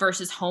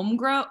versus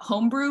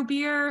homebrew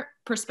beer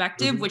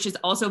perspective, which is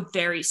also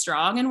very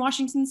strong in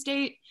Washington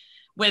State.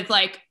 With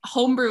like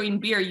homebrewing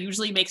beer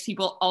usually makes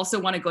people also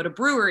want to go to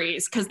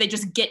breweries because they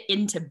just get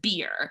into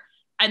beer.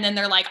 And then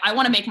they're like, I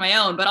want to make my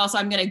own, but also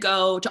I'm going to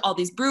go to all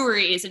these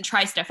breweries and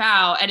try stuff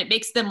out. And it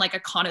makes them like a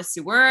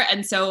connoisseur.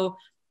 And so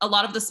a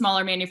lot of the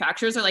smaller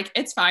manufacturers are like,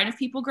 it's fine if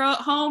people grow at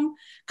home,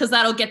 because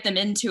that'll get them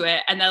into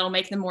it. And that'll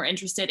make them more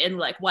interested in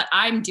like what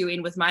I'm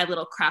doing with my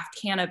little craft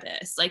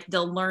cannabis. Like,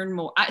 they'll learn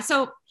more.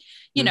 So,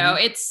 you know,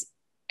 it's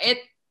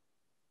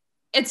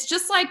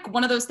just like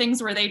one of those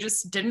things where they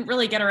just didn't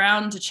really get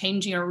around to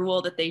changing a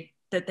rule that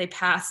they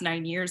passed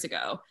 9 years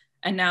ago.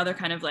 And now they're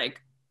kind of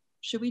like,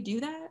 should we do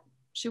that?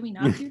 Should we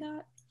not do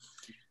that?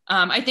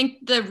 I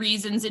think the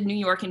reasons in New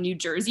York and New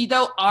Jersey,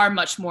 though, are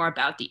much more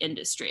about the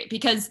industry,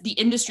 because the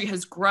industry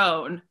has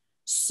grown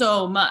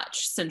so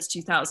much since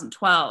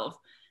 2012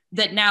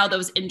 that now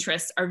those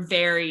interests are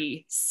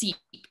very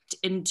seeped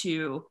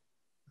into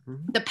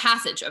the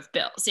passage of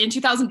bills. In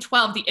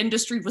 2012, the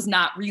industry was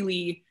not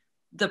really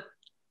the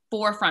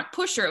forefront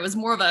pusher. It was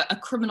more of a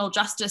criminal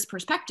justice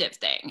perspective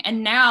thing.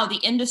 And now the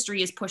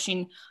industry is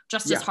pushing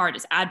just as hard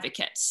as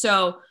advocates.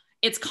 So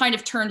it's kind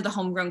of turned the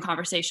homegrown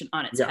conversation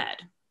on its head.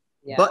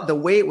 Yeah. But the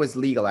way it was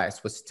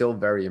legalized was still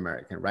very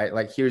American, right?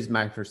 Like, here's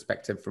my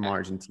perspective from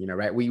Argentina,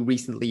 right? We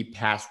recently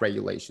passed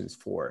regulations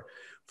for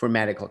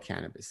medical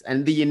cannabis.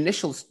 And the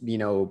initial, you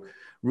know,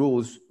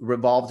 rules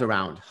revolved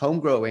around home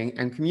growing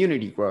and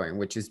community growing,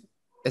 which is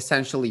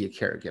essentially a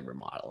caregiver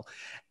model.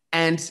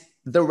 And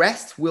the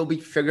rest will be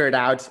figured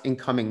out in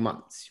coming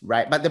months,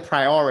 right? But the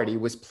priority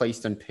was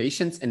placed on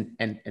patients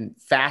and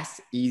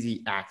fast,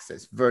 easy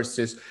access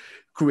versus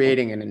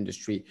creating an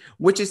industry,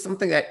 which is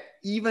something that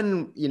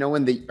even, you know,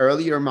 in the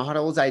earlier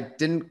models, I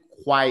didn't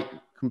quite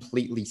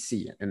completely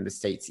see it in the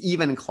States,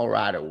 even in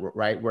Colorado,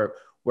 right? Where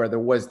there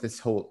was this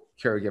whole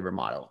caregiver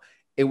model.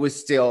 It was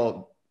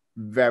still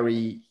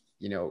very,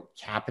 you know,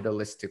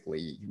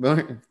 capitalistically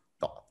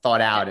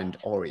thought out and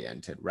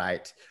oriented,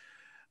 right?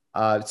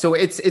 So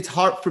it's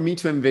hard for me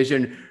to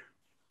envision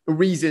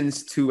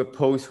reasons to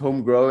oppose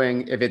home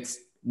growing if it's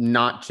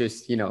not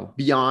just, you know,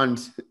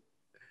 beyond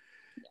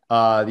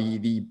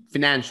the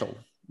financial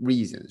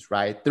reasons,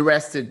 right? The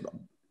rest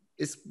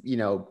is, you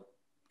know,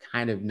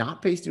 kind of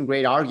not based in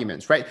great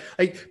arguments, right?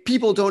 Like,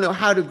 people don't know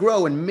how to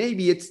grow, and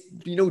maybe it's,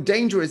 you know,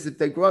 dangerous if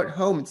they grow at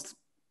home.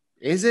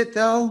 Is it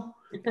though?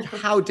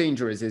 How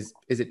dangerous is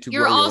it to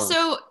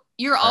grow?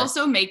 you're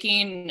also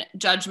making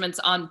judgments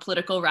on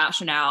political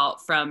rationale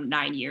from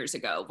 9 years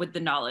ago with the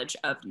knowledge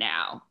of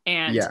now.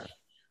 And,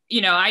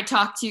 you know, I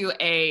talked to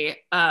a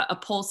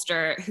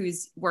pollster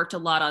who's worked a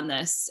lot on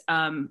this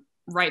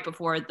right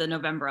before the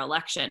November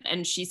election.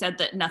 And she said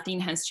that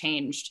nothing has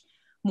changed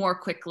more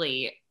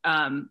quickly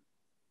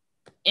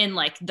in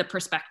like the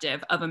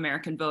perspective of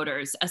American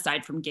voters,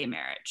 aside from gay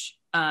marriage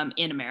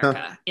in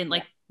America in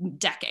like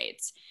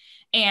decades.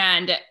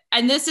 And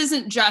this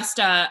isn't just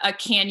a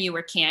can you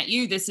or can't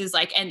you, this is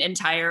like an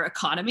entire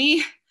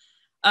economy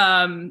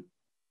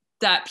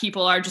that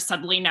people are just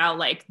suddenly now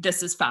like,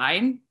 this is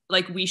fine.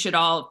 Like we should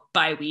all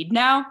buy weed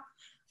now.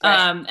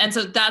 Right. And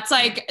so that's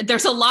like,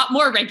 there's a lot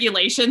more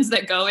regulations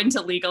that go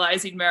into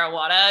legalizing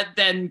marijuana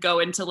than go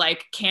into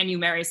like, can you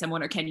marry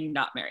someone or can you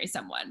not marry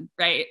someone?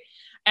 Right.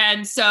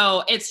 And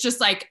so it's just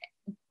like,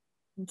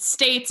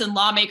 states and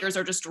lawmakers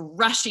are just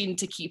rushing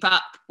to keep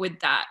up with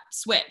that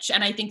switch.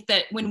 And I think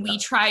that when we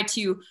try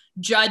to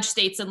judge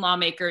states and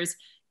lawmakers,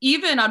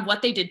 even on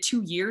what they did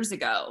 2 years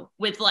ago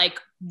with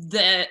like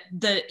the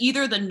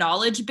either the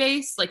knowledge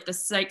base, like the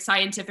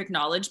scientific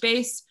knowledge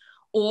base,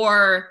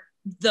 or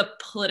the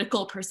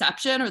political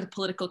perception or the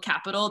political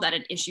capital that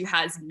an issue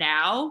has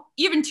now,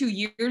 even 2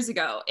 years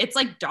ago, it's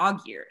like dog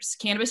years.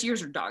 Cannabis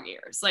years are dog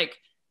years. Like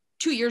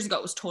 2 years ago,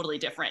 it was totally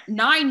different.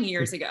 9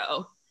 years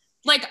ago,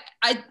 like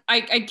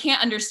I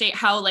can't understate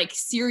how like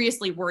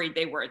seriously worried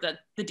they were that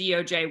the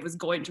DOJ was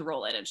going to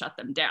roll in and shut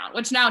them down,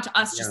 which now to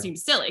us just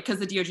seems silly because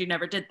the DOJ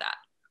never did that.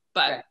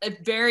 But a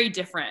very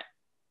different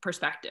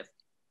perspective.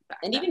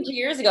 And even 2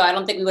 years ago, I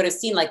don't think we would have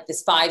seen like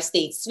this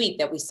 5-state sweep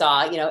that we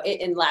saw, you know,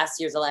 in last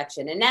year's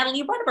election. And Natalie,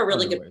 you brought up a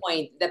really good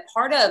point that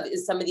part of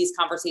is some of these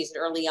conversations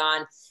early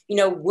on, you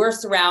know, we're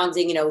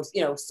surrounding, you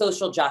know,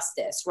 social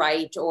justice,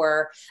 right?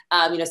 Or,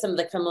 you know, some of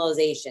the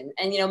criminalization.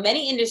 And, you know,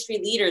 many industry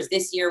leaders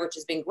this year, which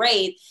has been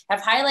great, have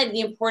highlighted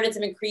the importance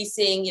of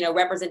increasing, you know,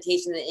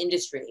 representation in the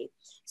industry.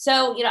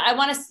 So, you know, I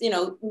want to, you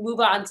know, move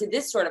on to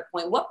this sort of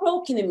point. What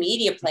role can the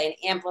media play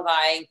in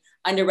amplifying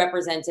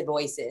underrepresented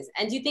voices?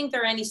 And do you think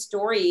there are any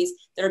stories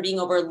that are being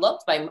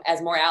overlooked by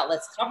as more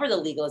outlets cover the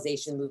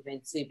legalization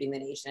movement sweeping the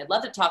nation? I'd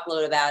love to talk a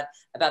little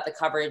about the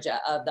coverage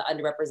of the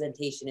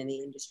underrepresentation in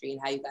the industry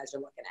and how you guys are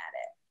looking at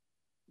it.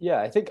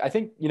 Yeah, I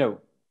think you know,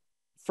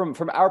 from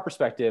our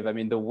perspective, I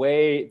mean, the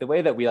way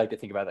that we like to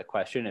think about that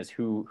question is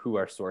who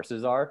our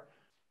sources are.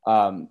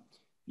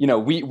 You know,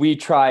 we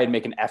try and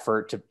make an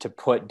effort to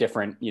put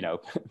different, you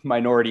know,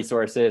 minority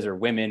sources or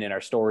women in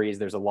our stories.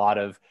 There's a lot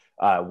of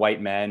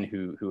white men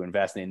who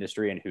invest in the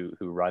industry and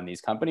who run these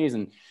companies,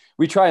 and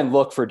we try and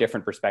look for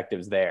different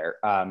perspectives there.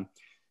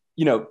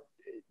 You know,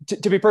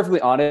 to be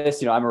perfectly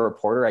honest, you know, I'm a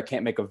reporter. I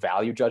can't make a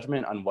value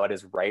judgment on what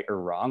is right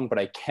or wrong, but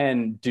I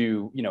can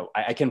do, you know,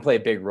 I can play a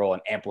big role in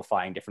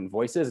amplifying different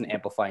voices and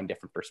amplifying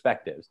different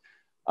perspectives.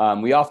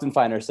 We often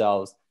find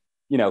ourselves,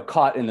 you know,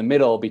 caught in the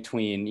middle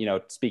between, you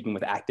know, speaking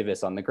with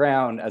activists on the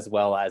ground, as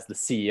well as the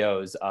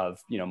CEOs of,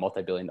 you know,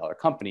 multi-billion-dollar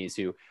companies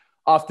who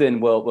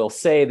often will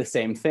say the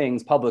same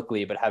things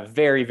publicly, but have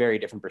very, very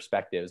different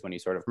perspectives when you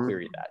sort of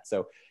query that.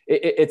 So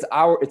it's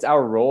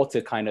our role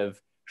to kind of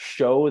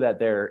show that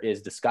there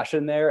is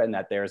discussion there and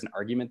that there's an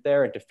argument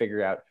there and to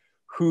figure out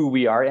who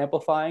we are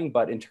amplifying.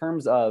 But in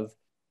terms of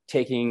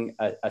taking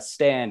a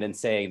stand and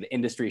saying the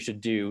industry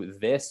should do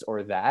this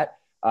or that,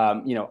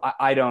 you know,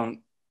 I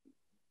don't,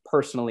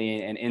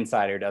 personally, an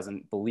insider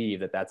doesn't believe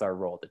that that's our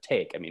role to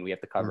take. I mean, we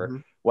have to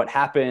cover what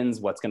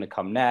happens, what's going to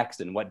come next,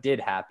 and what did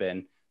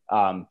happen.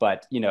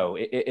 But, you know,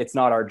 it's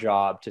not our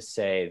job to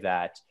say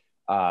that,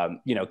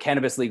 you know,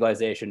 cannabis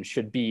legalization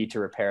should be to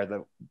repair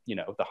the, you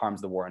know, the harms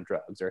of the war on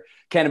drugs, or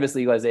cannabis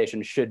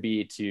legalization should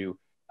be to,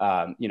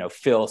 you know,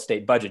 fill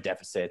state budget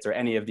deficits, or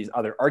any of these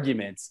other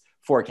arguments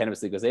for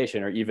cannabis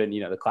legalization, or even,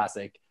 you know, the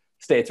classic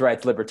states'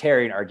 rights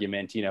libertarian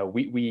argument. You know,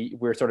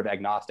 we're sort of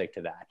agnostic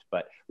to that,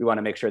 but we want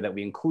to make sure that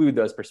we include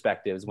those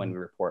perspectives when we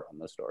report on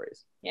those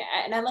stories. Yeah,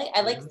 and I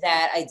like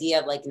that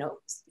idea of, like, you know,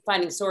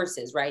 finding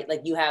sources, right?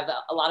 Like, you have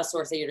a lot of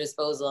sources at your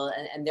disposal,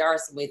 and there are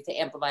some ways to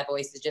amplify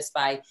voices just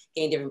by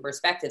getting different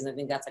perspectives. I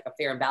think that's like a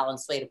fair and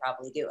balanced way to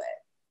probably do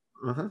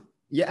it.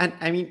 Yeah, and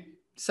I mean,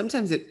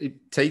 sometimes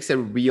it takes a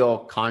real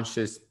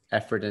conscious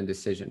effort and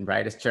decision,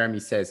 right? As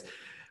Jeremy says,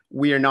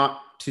 we are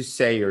not to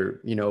say,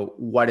 or, you know,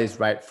 what is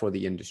right for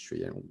the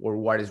industry or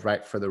what is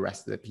right for the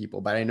rest of the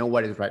people, but I know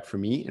what is right for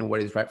me and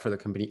what is right for the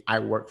company I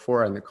work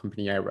for and the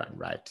company I run,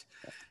 right?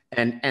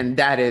 And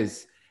that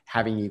is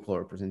having equal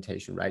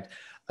representation, right?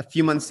 A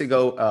few months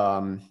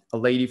ago, a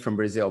lady from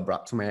Brazil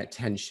brought to my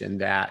attention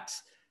that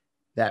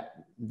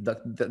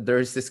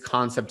there's this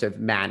concept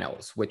of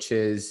manos, which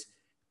is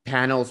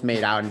panels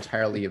made out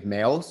entirely of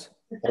males,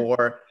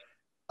 or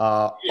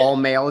all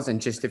males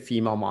and just a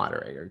female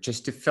moderator,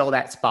 just to fill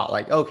that spot.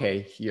 Like,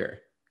 okay,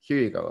 here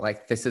you go.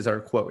 Like, this is our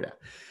quota.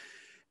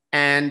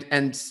 And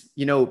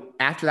you know,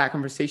 after that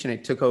conversation, I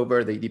took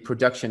over the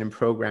production and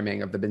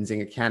programming of the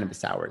Benzinga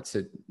Cannabis Hour. It's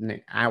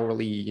an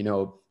hourly, you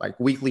know, like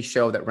weekly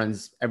show that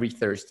runs every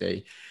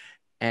Thursday.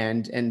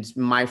 And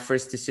my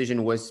first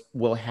decision was,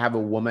 we'll have a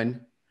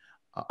woman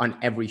on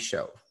every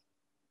show.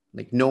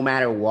 Like, no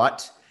matter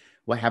what,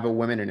 we'll have a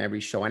woman in every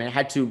show. And I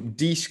had to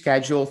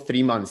deschedule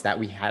 3 months that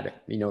we had,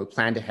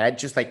 planned ahead,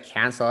 just like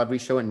cancel every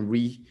show and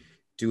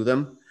redo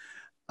them.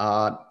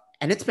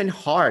 And it's been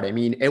hard. I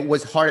mean, it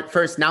was hard at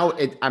first. Now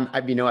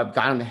I've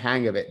gotten the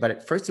hang of it, but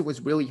at first it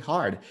was really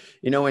hard,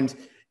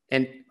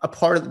 and a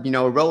part of,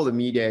 a role of the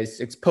media is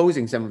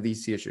exposing some of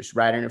these issues,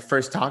 right? And it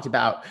first talked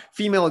about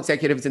female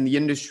executives in the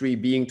industry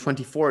being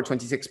 24,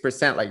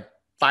 26%, like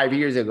 5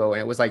 years ago.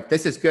 And it was like,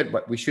 this is good,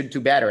 but we should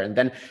do better. And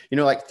then,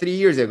 like 3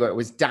 years ago, it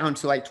was down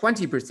to like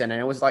 20%. And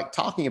it was like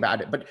talking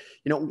about it, but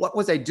what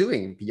was I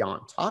doing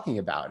beyond talking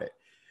about it?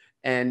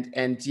 And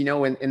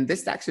in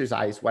this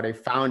exercise, what I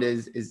found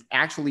is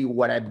actually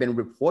what I've been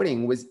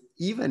reporting was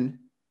even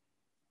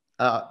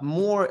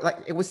more, like,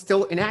 it was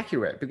still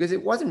inaccurate because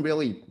it wasn't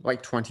really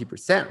like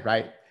 20%,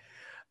 right?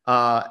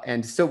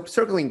 And so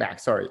circling back,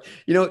 sorry,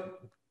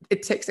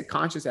 it takes a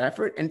conscious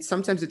effort, and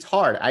sometimes it's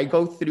hard. I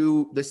go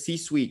through the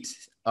C-suite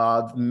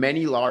of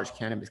many large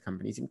cannabis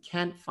companies and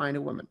can't find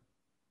a woman,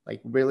 like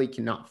really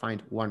cannot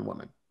find one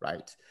woman,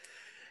 right?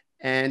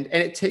 And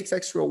it takes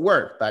extra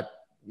work, but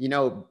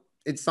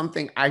it's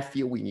something I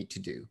feel we need to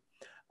do.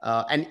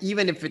 And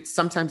even if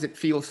sometimes it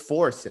feels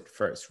forced at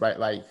first, right?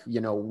 Like,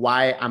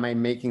 why am I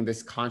making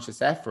this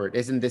conscious effort?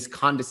 Isn't this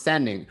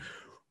condescending?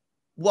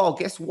 Well,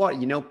 guess what?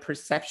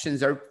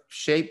 Perceptions are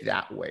shaped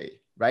that way,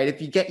 right?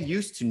 If you get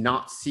used to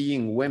not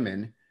seeing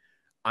women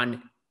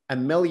on a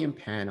million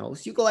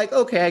panels, you go like,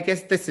 okay, I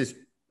guess this is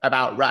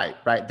about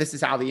right? This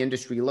is how the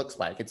industry looks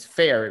like. It's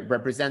fair. It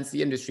represents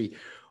the industry.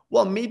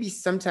 Well, maybe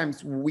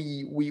sometimes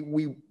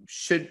we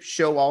should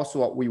show also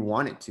what we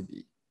want it to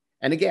be.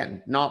 And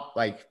again,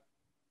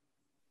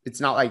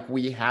 it's not like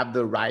we have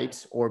the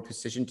right or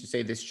position to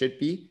say this should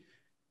be,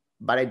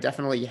 but I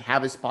definitely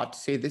have a spot to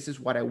say this is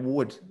what I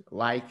would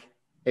like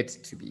it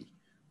to be,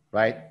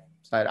 right?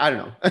 So I don't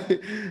know.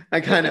 I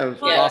kind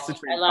of lost the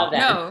train. I love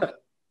that.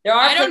 No,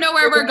 I don't know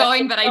where we're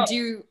going, but I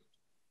do.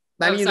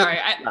 Sorry.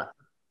 I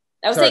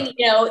was saying,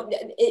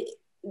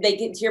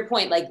 to your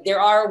point, like there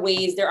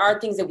are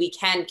things that we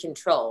can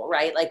control,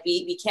 right? Like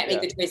we can't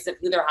make the choice of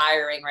who they're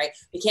hiring, right?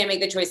 We can't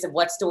make the choice of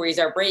what stories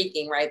are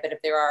breaking, right? But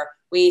if there are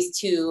ways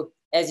to,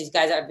 as you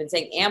guys have been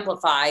saying,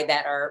 amplify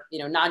that are,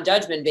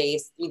 non-judgment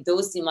based,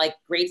 those seem like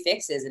great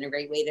fixes and a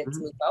great way to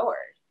move forward.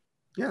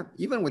 Yeah.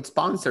 Even with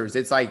sponsors,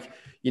 it's like,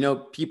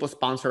 people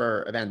sponsor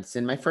our events.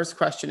 And my first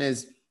question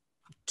is,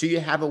 do you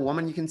have a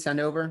woman you can send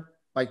over?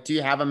 Like, do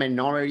you have a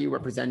minority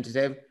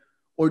representative?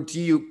 Or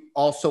do you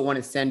also want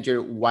to send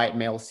your white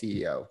male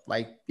CEO?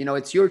 Like,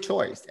 it's your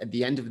choice. At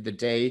the end of the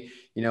day,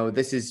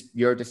 this is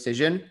your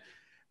decision.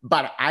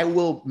 But I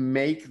will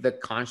make the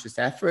conscious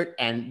effort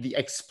and the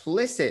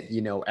explicit,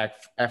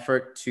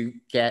 effort to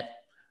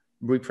get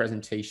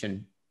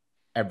representation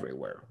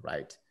everywhere,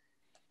 right?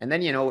 And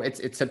then,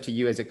 it's up to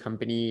you as a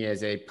company,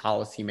 as a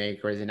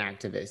policymaker, as an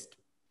activist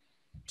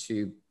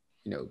to,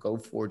 go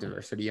for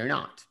diversity or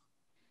not.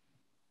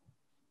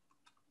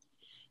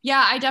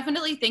 Yeah, I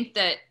definitely think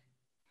that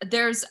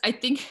I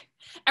think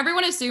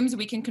everyone assumes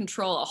we can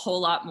control a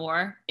whole lot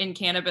more in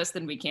cannabis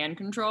than we can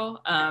control.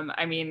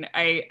 I mean,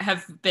 I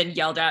have been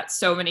yelled at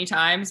so many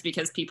times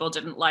because people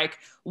didn't like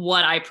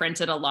what I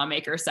printed a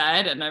lawmaker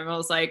said. And I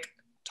was like,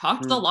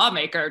 talk to the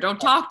lawmaker. Don't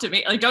talk to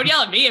me. Like, don't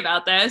yell at me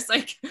about this.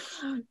 Like,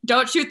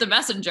 don't shoot the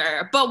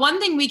messenger. But one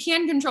thing we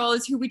can control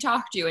is who we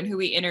talk to and who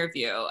we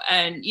interview.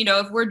 And,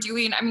 if we're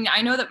doing,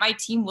 I know that my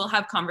team will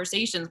have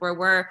conversations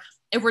where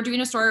if we're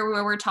doing a story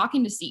where we're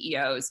talking to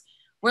CEOs,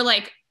 we're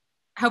like,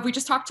 have we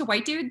just talked to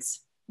white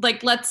dudes?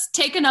 Like, let's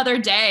take another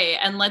day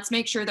and let's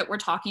make sure that we're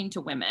talking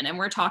to women and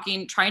we're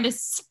trying to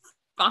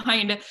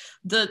find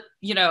the,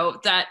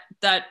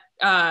 that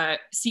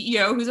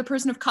CEO who's a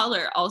person of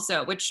color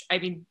also, which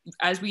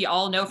as we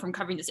all know from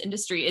covering this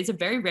industry, is a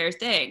very rare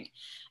thing.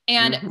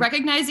 And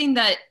recognizing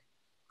that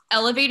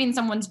elevating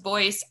someone's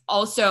voice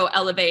also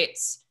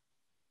elevates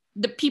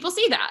the people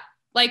see that.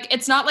 Like,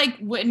 it's not like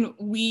what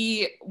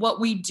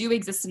we do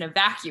exists in a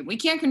vacuum. We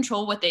can't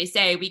control what they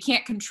say. We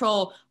can't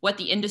control what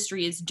the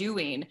industry is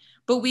doing,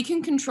 but we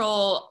can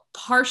control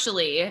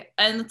partially.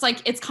 And it's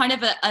like, it's kind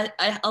of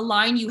a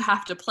line you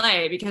have to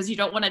play, because you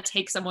don't want to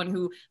take someone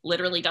who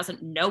literally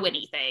doesn't know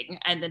anything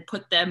and then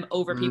put them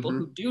over people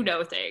who do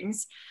know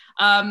things.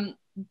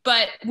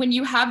 But when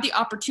you have the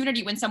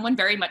opportunity, when someone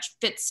very much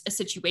fits a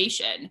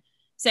situation,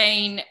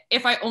 saying,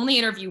 if I only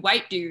interview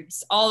white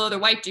dudes, all other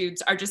white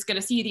dudes are just going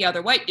to see the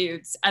other white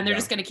dudes and they're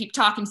just going to keep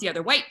talking to the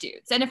other white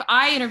dudes. And if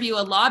I interview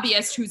a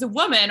lobbyist who's a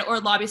woman or a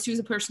lobbyist who's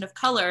a person of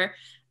color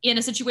in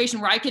a situation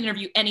where I can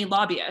interview any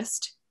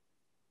lobbyist,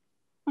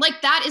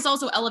 like, that is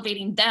also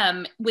elevating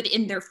them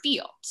within their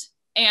field.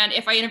 And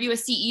if I interview a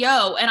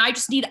CEO and I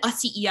just need a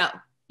CEO,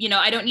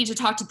 I don't need to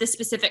talk to this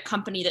specific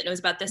company that knows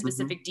about this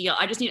specific deal.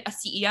 I just need a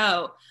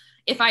CEO.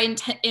 If I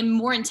am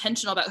more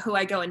intentional about who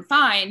I go and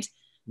find,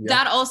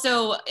 that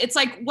also, it's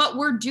like what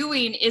we're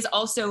doing is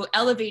also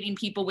elevating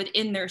people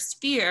within their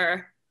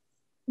sphere.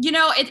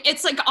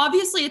 It's like,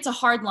 obviously it's a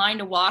hard line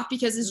to walk,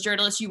 because as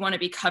journalists, you want to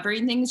be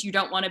covering things. You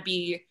don't want to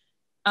be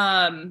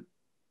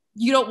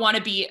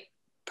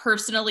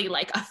personally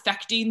like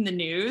affecting the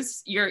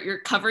news. You're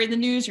covering the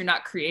news, you're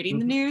not creating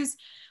the news.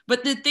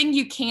 But the thing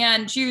you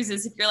can choose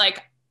is if you're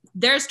like,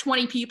 there's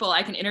 20 people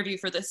I can interview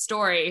for this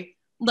story,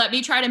 let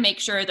me try to make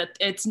sure that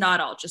it's not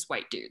all just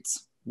white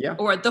dudes. Yeah.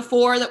 Or the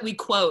 4 that we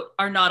quote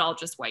are not all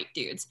just white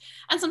dudes.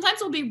 And sometimes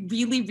we'll be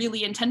really,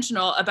 really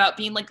intentional about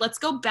being like, let's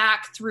go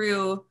back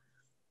through,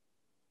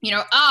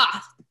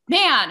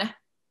 man,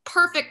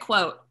 perfect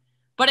quote,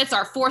 but it's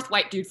our 4th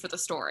white dude for the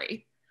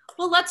story.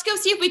 Well, let's go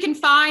see if we can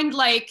find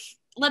like,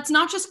 let's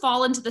not just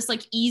fall into this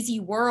like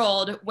easy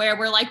world where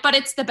we're like, but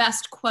it's the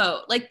best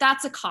quote. Like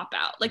that's a cop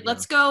out. Like,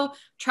 let's go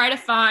try to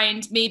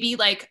find maybe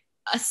like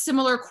a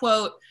similar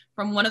quote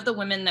from one of the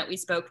women that we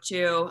spoke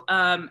to,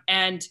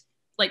 and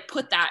like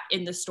put that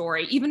in the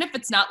story, even if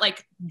it's not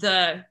like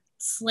the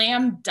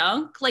slam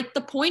dunk. Like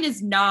the point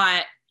is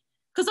not,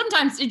 because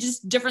sometimes it's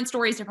just different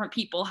stories, different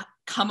people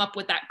come up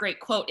with that great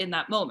quote in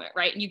that moment,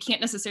 right? And you can't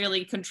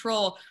necessarily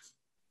control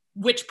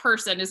which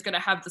person is going to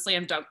have the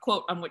slam dunk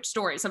quote on which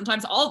story.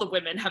 Sometimes all the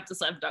women have the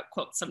slam dunk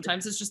quote.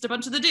 Sometimes it's just a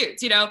bunch of the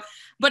dudes,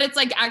 but it's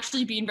like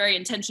actually being very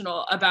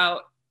intentional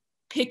about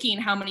picking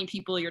how many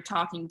people you're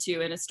talking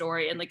to in a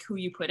story and like who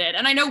you put in.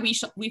 And I know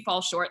we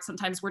fall short.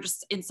 Sometimes we're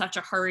just in such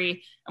a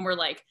hurry and we're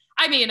like,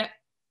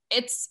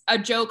 it's a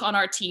joke on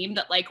our team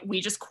that like we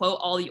just quote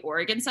all the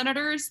Oregon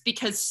senators,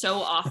 because so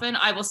often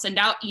I will send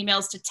out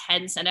emails to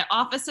 10 Senate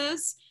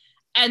offices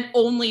and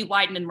only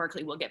Wyden and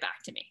Merkley will get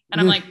back to me. And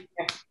I'm like,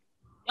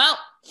 well,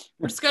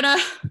 we're just gonna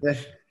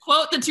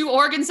quote the 2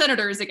 Oregon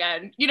senators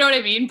again. You know what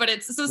I mean? But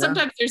it's so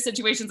sometimes there's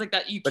situations like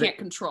that you can't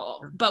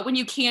control. But when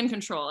you can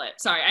control it,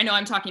 sorry, I know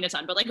I'm talking a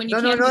ton, but like when you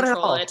can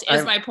control it,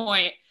 is my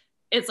point.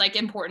 It's like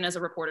important as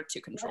a reporter to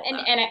control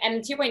that.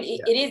 And to your point,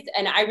 it is,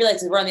 and I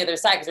realize we're on the other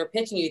side because we're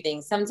pitching you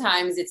things.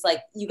 Sometimes it's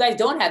like you guys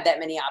don't have that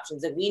many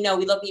options, and we know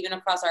we look even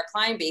across our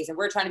client base, and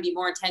we're trying to be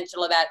more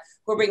intentional about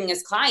who we're bringing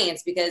as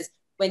clients, because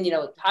when,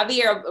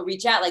 Javier will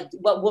reach out, like,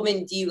 what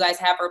woman do you guys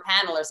have for a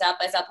panel? Or South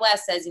by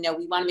Southwest says,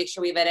 we want to make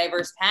sure we have a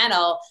diverse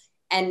panel.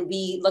 And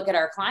we look at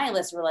our client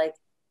list, we're like,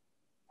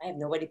 I have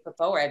nobody to put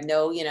forward. I have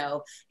no,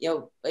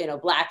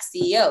 Black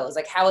CEOs.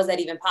 Like, how is that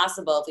even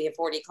possible if we have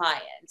 40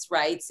 clients,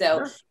 right?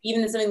 So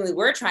even something that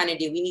we're trying to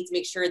do, we need to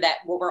make sure that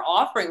what we're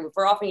offering, if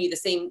we're offering you the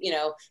same,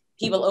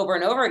 people over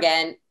and over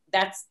again,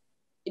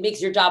 it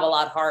makes your job a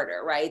lot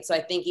harder, right? So I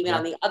think even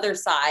on the other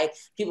side,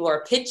 people who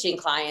are pitching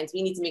clients,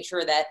 we need to make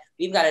sure that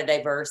we've got a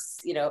diverse,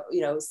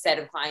 set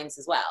of clients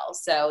as well.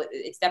 So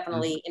it's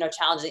definitely,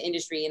 challenging the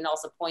industry, and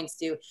also points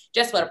to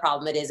just what a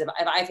problem it is. If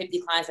I have 50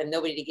 clients and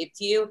nobody to give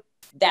to you,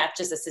 that's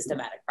just a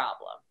systematic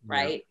problem,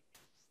 right?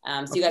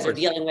 So you guys are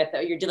dealing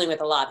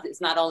with a lot.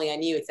 It's not only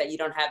on you, it's that you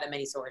don't have that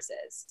many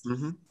sources.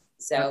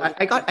 So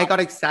I got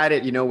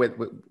excited, with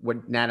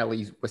what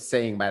Natalie was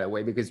saying, by the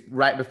way, because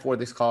right before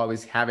this call, I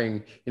was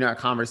having, a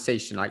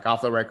conversation like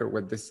off the record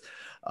with this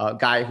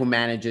guy who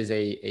manages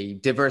a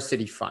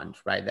diversity fund,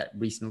 right, that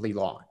recently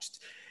launched.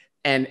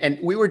 And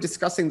we were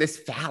discussing this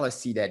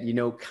fallacy that,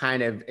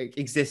 kind of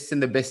exists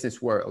in the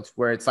business world,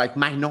 where it's like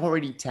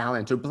minority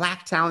talent or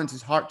Black talent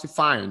is hard to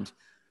find.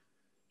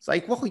 It's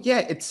like, well, yeah,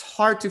 it's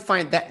hard to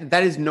find.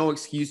 That is no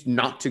excuse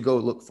not to go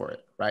look for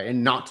it, right,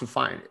 and not to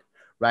find it.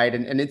 Right.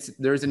 And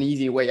there's an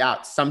easy way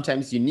out.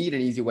 Sometimes you need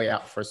an easy way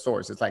out for a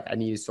source. It's like, I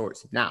need a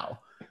source now.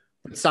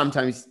 But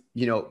sometimes,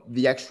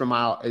 the extra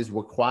mile is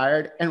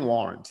required and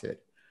warranted.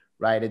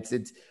 Right.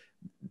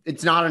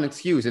 It's not an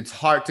excuse. It's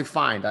hard to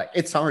find. Like,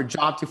 it's our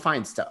job to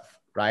find stuff.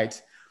 Right.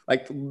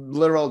 Like,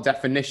 literal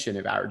definition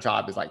of our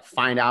job is like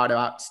find out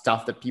about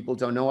stuff that people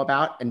don't know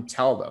about and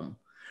tell them.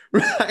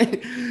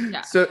 Right.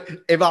 Yeah. So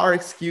if our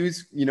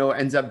excuse,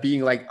 ends up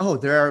being like, oh,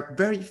 there are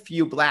very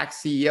few Black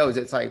CEOs,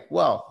 it's like,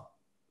 well,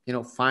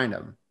 find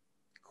them,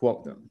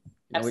 quote them.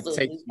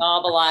 Absolutely. We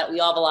all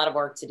have a lot of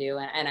work to do.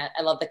 And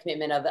I love the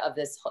commitment of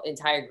this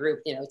entire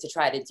group, to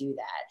try to do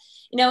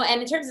that,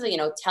 and in terms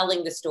of,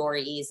 telling the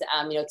stories,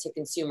 to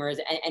consumers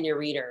and your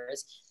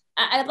readers,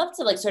 I'd love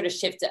to sort of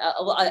shift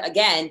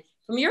again,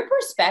 from your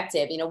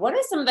perspective, what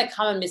are some of the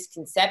common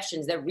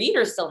misconceptions that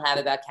readers still have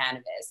about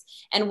cannabis?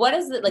 And what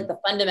is the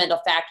fundamental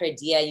factor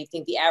idea you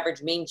think the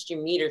average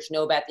mainstream reader should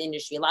know about the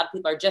industry? A lot of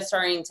people are just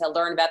starting to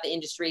learn about the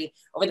industry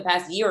over the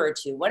past year or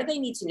two. What do they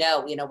need to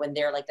know, when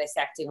they're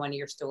dissecting one of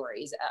your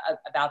stories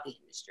about the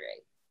industry?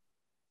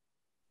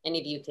 Any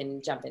of you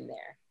can jump in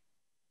there.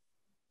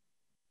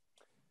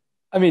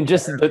 I mean,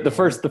 just the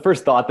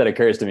first thought that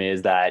occurs to me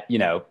is that,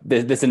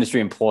 this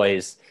industry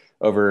employs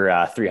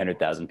over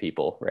 300,000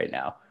 people right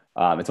now.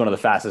 It's one of the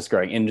fastest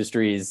growing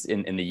industries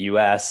in the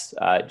US,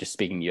 just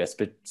speaking US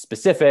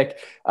specific.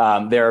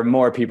 There are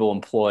more people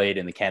employed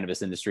in the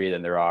cannabis industry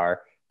than there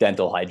are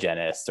dental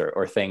hygienists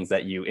or things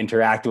that you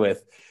interact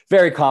with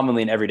very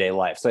commonly in everyday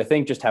life. So I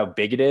think just how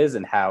big it is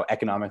and how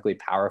economically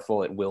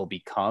powerful it will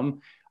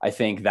become, I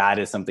think that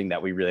is something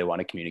that we really want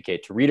to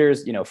communicate to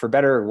readers, for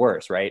better or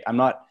worse, right? I'm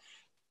not,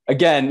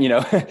 again,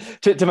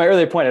 to my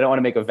earlier point, I don't want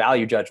to make a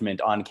value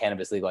judgment on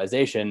cannabis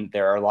legalization.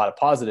 There are a lot of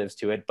positives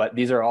to it, but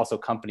these are also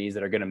companies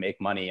that are going to make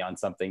money on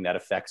something that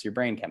affects your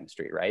brain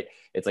chemistry, right?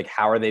 It's like,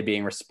 how are they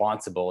being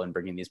responsible in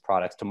bringing these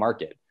products to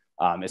market?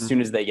 As soon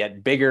as they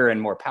get bigger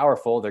and more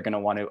powerful, they're going to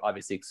want to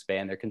obviously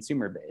expand their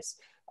consumer base.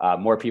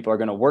 More people are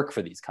going to work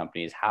for these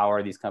companies. How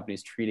are these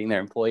companies treating their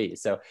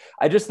employees? So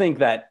I just think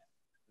that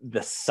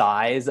the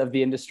size of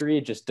the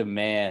industry just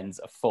demands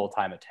a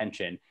full-time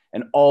attention,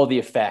 and all the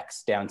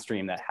effects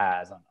downstream that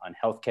has on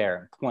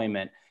healthcare,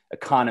 employment,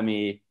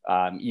 economy,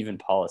 even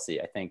policy.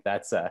 I think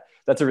that's a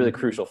really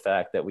crucial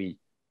fact that we,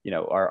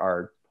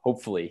 are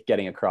hopefully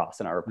getting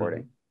across in our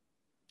reporting.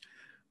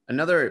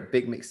 Another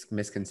big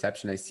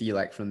misconception I see,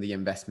 like from the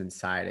investment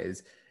side,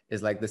 is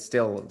like there's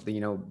still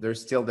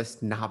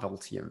this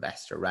novelty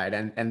investor, right?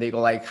 And they go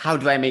like, how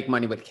do I make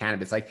money with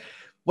cannabis? Like,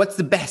 what's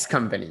the best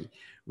company,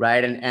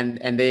 right?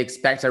 And they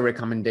expect a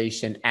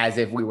recommendation as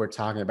if we were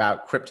talking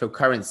about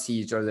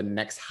cryptocurrencies or the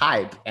next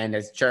hype. And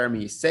as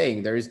Jeremy is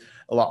saying, there's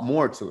a lot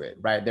more to it,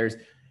 right? There's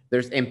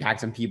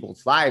impacts on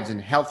people's lives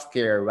and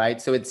healthcare,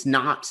 right? So it's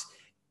not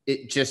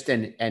just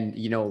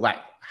like,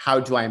 how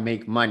do I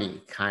make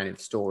money kind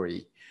of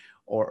story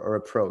or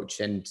approach.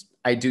 And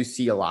I do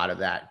see a lot of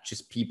that,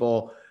 just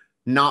people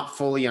not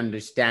fully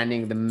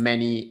understanding the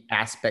many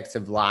aspects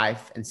of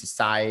life and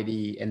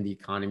society and the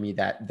economy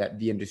that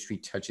the industry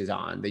touches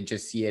on. They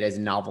just see it as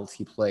a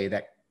novelty play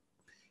that,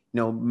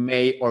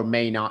 may or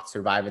may not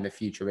survive in the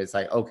future. It's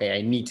like, okay,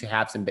 I need to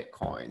have some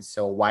Bitcoins,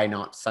 so why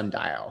not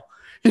sundial?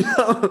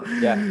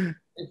 Yeah.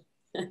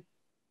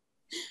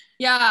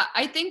 Yeah,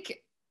 I think,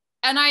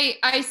 and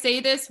I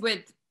say this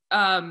with,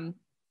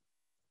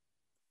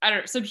 I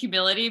don't know, some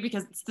humility,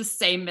 because it's the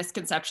same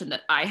misconception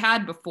that I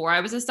had before I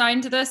was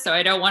assigned to this. So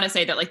I don't want to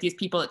say that like these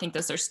people that think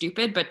this are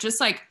stupid, but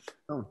just like,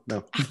 oh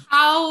no,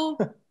 how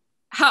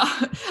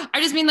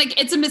I just mean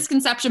like, it's a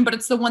misconception, but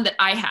it's the one that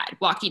I had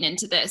walking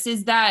into this,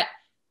 is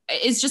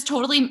just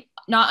totally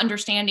not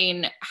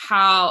understanding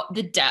how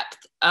the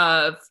depth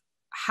of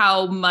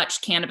how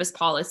much cannabis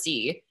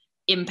policy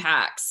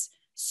impacts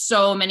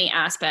so many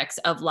aspects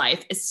of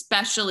life,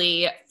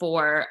 especially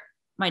for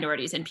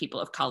minorities and people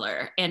of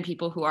color and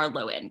people who are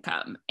low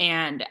income.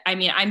 And I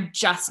mean, I'm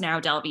just now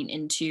delving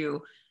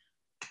into,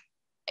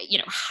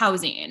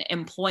 housing,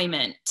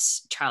 employment,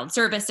 child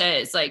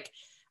services. Like,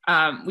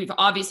 we've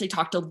obviously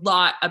talked a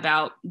lot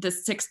about the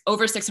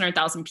over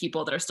 600,000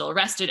 people that are still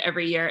arrested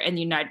every year in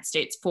the United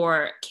States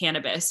for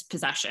cannabis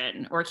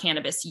possession or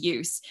cannabis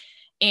use.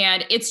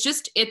 And I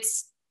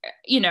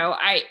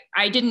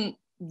didn't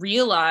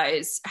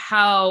realize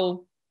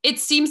how it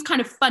seems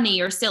kind of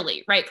funny or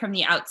silly, right? From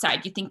the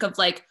outside, you think of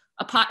like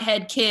a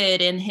pothead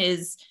kid in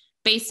his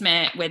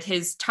basement with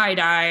his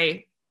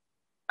tie-dye,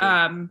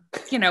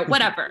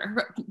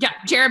 whatever. Yeah,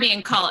 Jeremy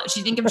in college.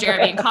 You think of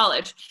Jeremy in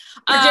college.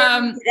 But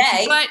there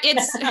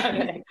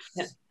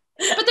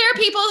are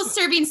people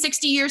serving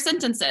 60-year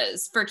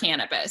sentences for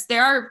cannabis.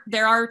 There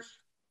are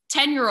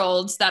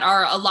 10-year-olds that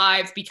are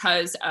alive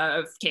because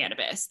of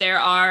cannabis. There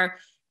are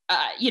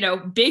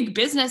big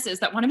businesses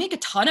that want to make a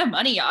ton of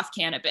money off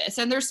cannabis.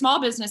 And there's small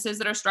businesses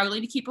that are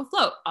struggling to keep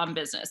afloat on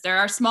business. There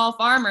are small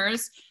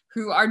farmers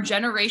who are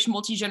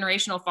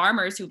multi-generational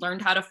farmers who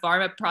learned how to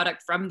farm a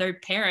product from their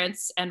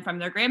parents and from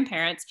their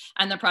grandparents.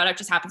 And the product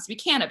just happens to be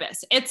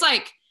cannabis. It's an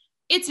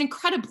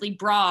incredibly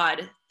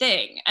broad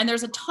thing. And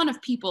there's a ton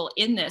of people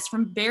in this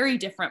from very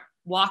different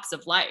walks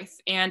of life.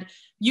 And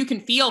you can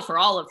feel for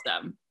all of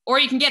them, or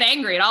you can get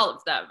angry at all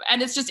of them.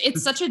 And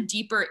it's such a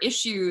deeper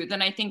issue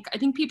than I think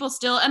people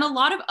still, and a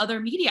lot of other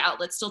media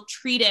outlets still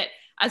treat it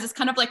as this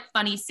kind of like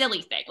funny,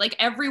 silly thing. Like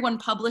everyone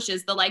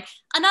publishes the like,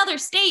 another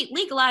state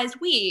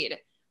legalized weed.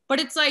 But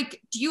it's like,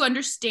 do you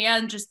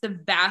understand just the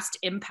vast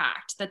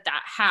impact that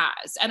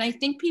has? And I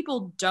think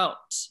people don't.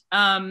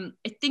 I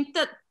think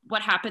that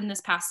what happened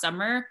this past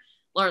summer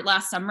or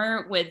last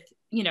summer with,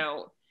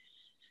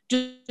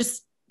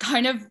 just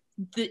kind of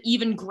the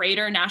even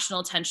greater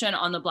national attention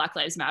on the Black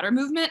Lives Matter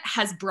movement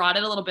has brought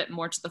it a little bit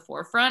more to the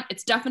forefront.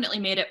 It's definitely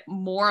made it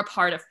more a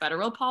part of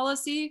federal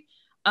policy.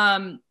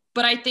 But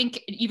I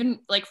think even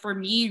like for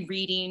me,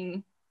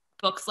 reading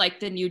books like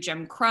The New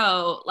Jim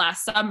Crow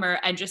last summer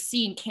and just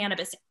seeing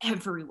cannabis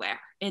everywhere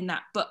in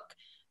that book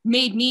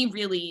made me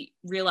really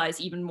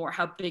realize even more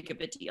how big of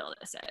a deal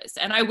this is.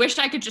 And I wish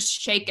I could just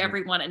shake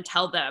everyone and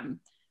tell them,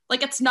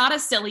 like, it's not a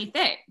silly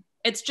thing.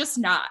 It's just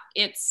not.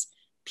 It's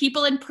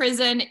people in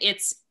prison,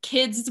 it's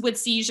kids with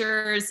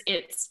seizures,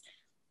 it's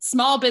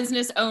small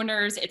business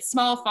owners, it's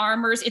small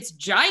farmers, it's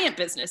giant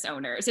business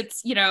owners,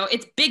 it's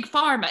big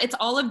pharma, it's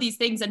all of these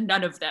things, and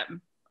none of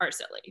them are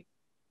silly.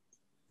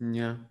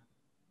 Yeah.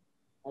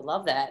 I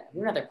love that. I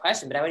have another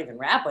question, but I wouldn't even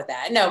wrap with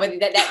that. No, but you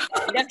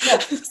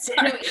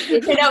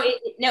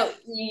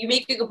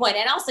make a good point.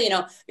 And also,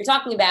 you're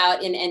talking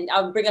about, and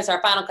I'll bring us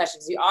our final question,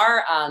 because we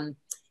are,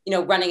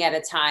 running out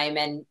of time,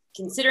 and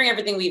considering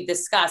everything we've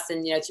discussed,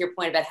 and, to your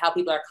point about how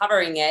people are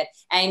covering it,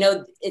 and I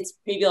know it's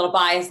maybe a little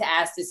biased to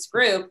ask this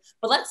group,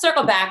 but let's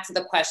circle back to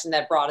the question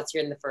that brought us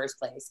here in the first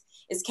place.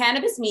 Is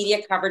cannabis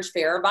media coverage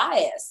fair or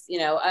biased,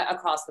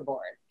 across the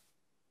board?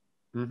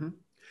 Mm-hmm.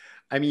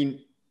 I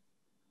mean,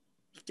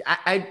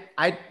 I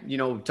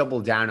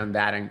double down on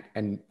that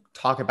and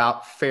talk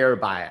about fair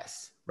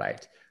bias,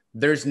 right?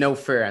 there's no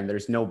fair and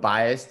there's no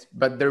bias,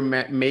 but there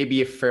may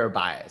be a fair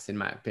bias, in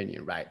my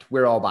opinion, right?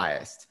 We're all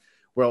biased.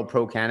 We're all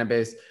pro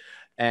cannabis,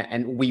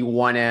 and we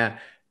want to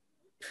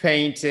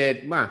paint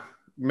it. Well,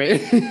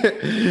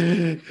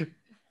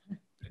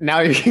 now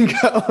you can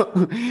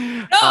go.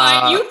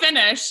 No, you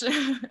finish.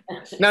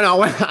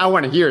 No, I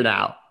want to hear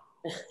now.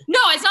 No,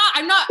 it's not.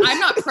 I'm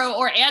not pro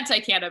or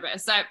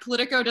anti-cannabis.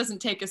 Politico doesn't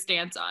take a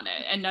stance on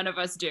it, and none of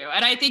us do.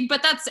 And I think,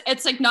 but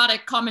it's like not a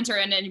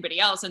commentary on anybody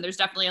else. And there's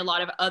definitely a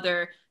lot of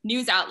other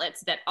news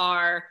outlets that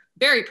are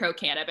very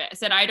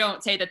pro-cannabis. And I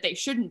don't say that they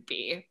shouldn't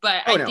be,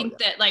 but I think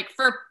that like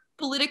for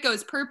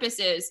Politico's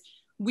purposes,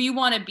 we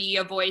want to be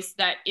a voice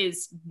that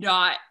is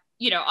not,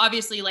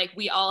 obviously like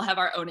we all have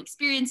our own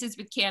experiences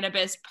with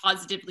cannabis,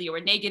 positively or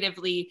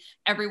negatively.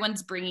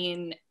 Everyone's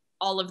bringing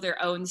all of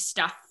their own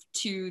stuff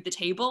to the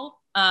table.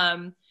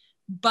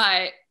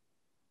 But,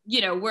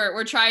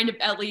 we're trying to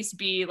at least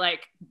be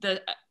like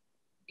the,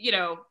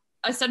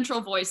 a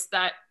central voice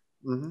that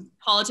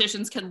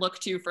politicians can look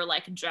to for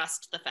like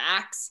just the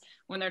facts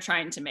when they're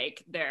trying to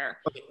make their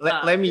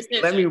let me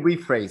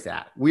rephrase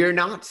that. We are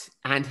not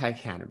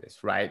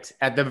anti-cannabis, right?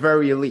 At the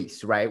very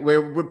least, right?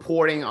 We're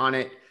reporting on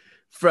it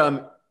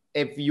from,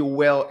 if you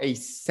will, a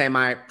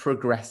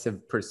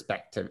semi-progressive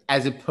perspective,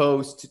 as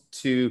opposed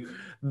to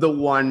the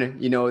one,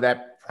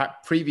 that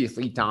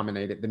previously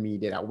dominated the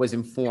media, that was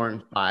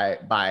informed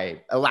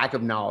by a lack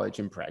of knowledge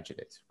and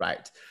prejudice,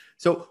 right?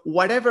 So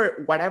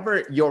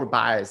whatever your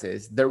bias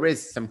is, there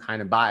is some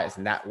kind of bias.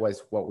 And that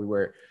was what we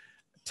were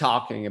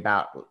talking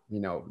about,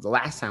 the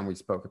last time we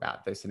spoke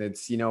about this. And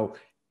it's,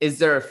 is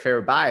there a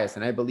fair bias?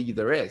 And I believe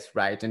there is,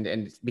 right?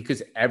 And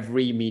because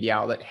every media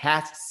outlet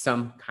has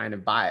some kind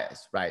of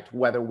bias, right?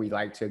 Whether we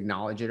like to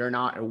acknowledge it or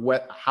not,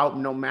 or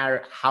no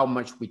matter how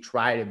much we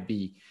try to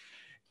be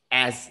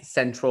as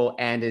central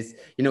and as,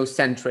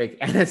 centric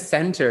and as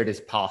centered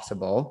as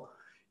possible,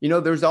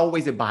 there's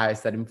always a bias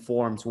that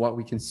informs what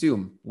we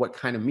consume, what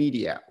kind of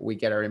media we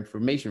get our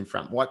information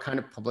from, what kind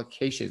of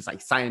publications,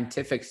 like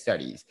scientific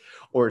studies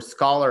or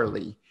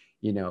scholarly,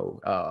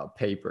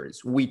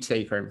 papers we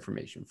take our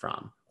information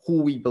from,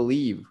 who we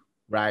believe,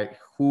 right?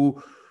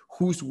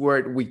 Whose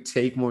word we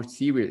take more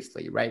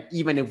seriously, right?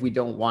 Even if we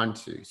don't want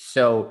to.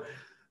 So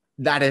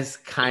that is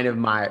kind of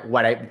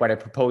what I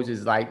propose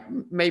is like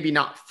maybe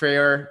not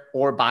fair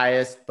or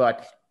biased,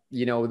 but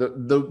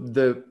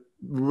the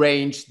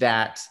range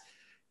that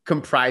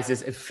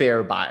comprises a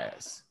fair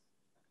bias.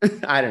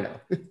 I don't know.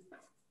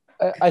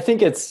 I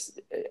think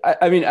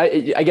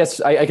I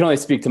guess I can only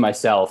speak to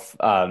myself.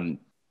 I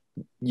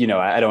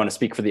don't want to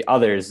speak for the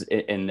others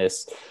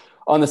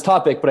on this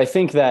topic, but I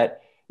think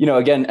that,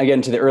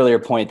 again, to the earlier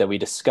point that we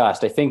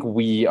discussed, I think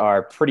we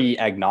are pretty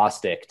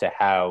agnostic to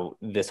how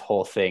this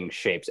whole thing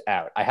shapes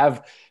out. I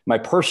have my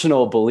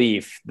personal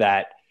belief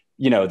that,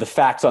 the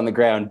facts on the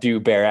ground do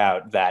bear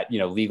out that,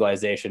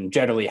 legalization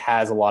generally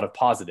has a lot of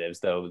positives,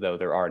 though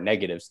there are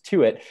negatives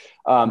to it.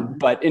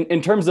 But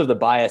in terms of the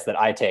bias that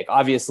I take,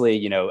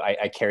 obviously,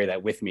 I carry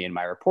that with me in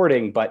my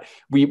reporting, but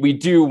we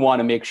do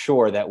want to make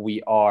sure that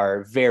we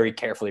are very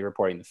carefully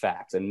reporting the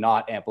facts and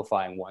not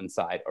amplifying one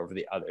side over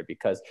the other,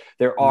 because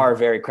there are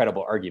very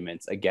credible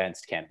arguments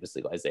against cannabis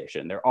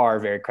legalization. There are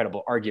very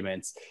credible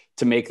arguments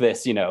to make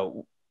this,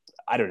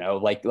 I don't know,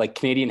 like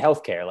Canadian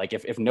healthcare. Like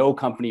if no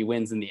company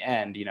wins in the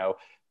end,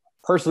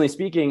 personally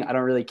speaking, I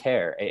don't really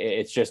care.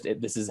 It's just,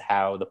 this is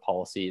how the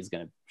policy is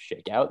going to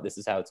shake out. This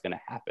is how it's going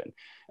to happen.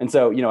 And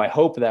so, I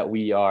hope that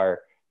we are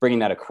bringing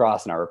that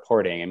across in our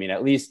reporting. I mean,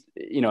 at least,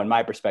 in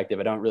my perspective,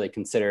 I don't really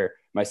consider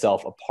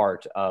myself a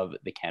part of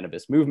the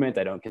cannabis movement.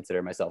 I don't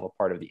consider myself a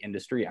part of the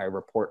industry. I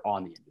report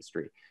on the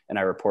industry and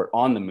I report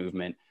on the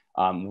movement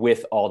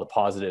with all the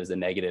positives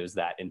and negatives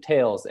that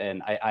entails.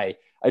 And I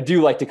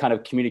do like to kind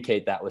of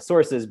communicate that with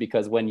sources,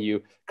 because when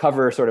you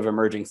cover sort of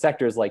emerging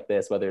sectors like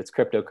this, whether it's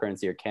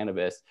cryptocurrency or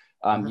cannabis,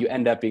 you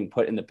end up being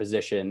put in the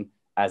position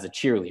as a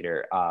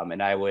cheerleader.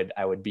 And I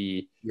would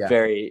be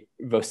very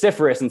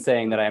vociferous in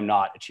saying that I am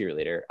not a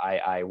cheerleader.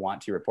 I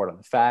want to report on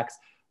the facts.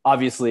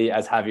 Obviously,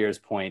 as Javier's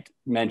point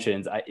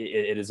mentions,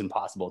 it is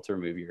impossible to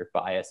remove your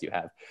bias. You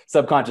have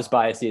subconscious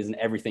biases in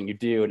everything you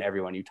do and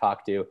everyone you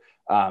talk to.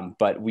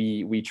 But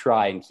we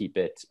try and keep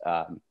it,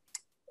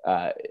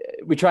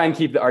 we try and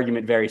keep the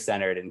argument very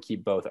centered and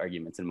keep both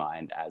arguments in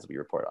mind as we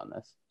report on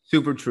this.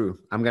 Super true.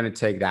 I'm going to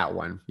take that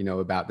one,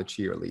 about the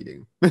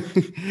cheerleading,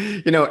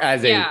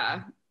 as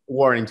a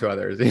warning to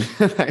others.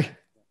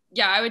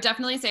 Yeah, I would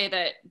definitely say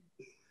that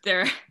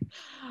there,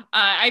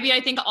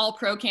 I think all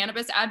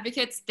pro-cannabis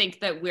advocates think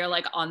that we're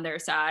like on their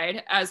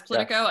side as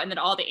Politico, and then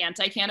all the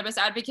anti-cannabis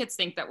advocates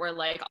think that we're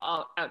like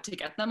all out to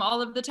get them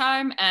all of the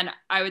time. And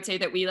I would say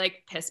that we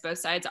like piss both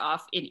sides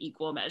off in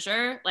equal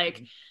measure.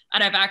 Like,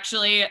 and I've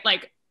actually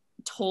like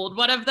told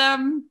one of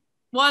them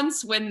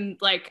once when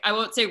like, I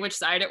won't say which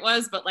side it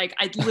was, but like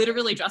I'd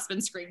literally just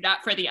been screamed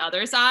at for the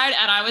other side.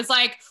 And I was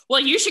like, well,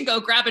 you should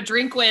go grab a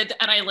drink with,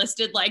 and I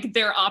listed like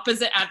their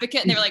opposite advocate,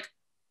 and they were like,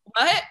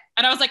 what?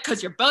 And I was like,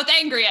 because you're both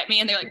angry at me.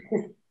 And they're like,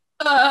 and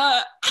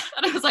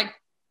I was like,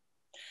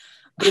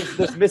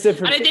 There's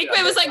misinformation. And I think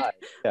it was like,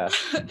 yeah.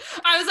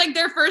 I was like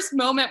their first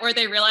moment where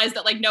they realized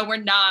that like, no, we're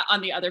not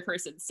on the other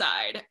person's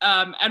side.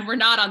 And we're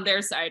not on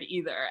their side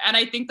either. And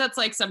I think that's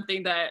like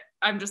something that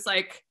I'm just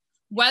like,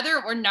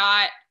 whether or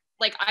not,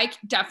 like I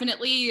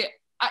definitely,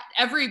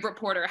 every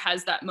reporter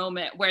has that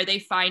moment where they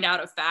find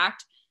out a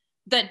fact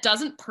that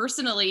doesn't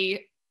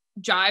personally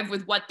jive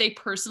with what they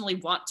personally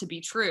want to be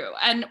true.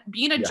 And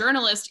being a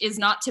journalist is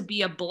not to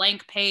be a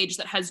blank page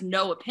that has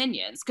no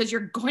opinions, because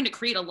you're going to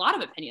create a lot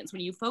of opinions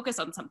when you focus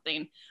on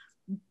something.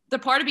 The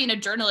part of being a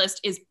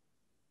journalist is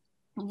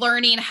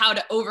learning how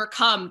to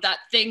overcome that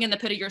thing in the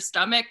pit of your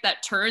stomach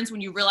that turns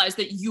when you realize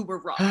that you were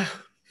wrong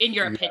in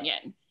your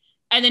opinion.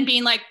 And then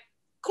being like,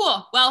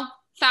 cool, well,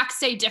 facts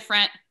say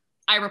different.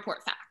 I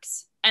report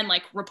facts, and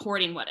like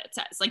reporting what it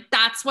says. Like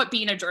that's what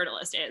being a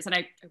journalist is. And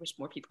I wish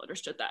more people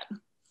understood that.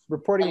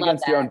 Reporting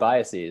against your own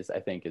biases, I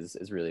think, is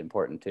really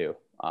important too.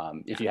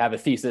 If you have a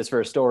thesis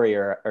for a story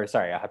or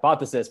a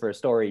hypothesis for a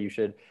story, you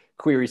should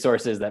query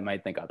sources that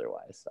might think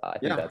otherwise. I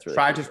think that's really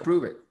try to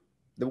disprove it.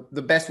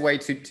 The best way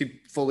to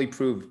fully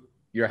prove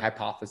your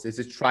hypothesis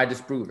is try to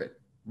disprove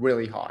it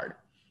really hard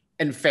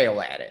and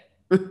fail at it.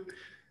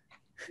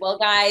 Well,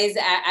 guys,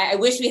 I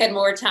wish we had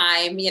more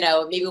time. You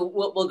know, maybe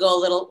we'll go a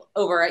little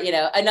over, you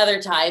know,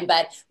 another time,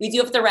 but we do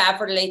have to wrap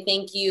for today.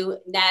 Thank you,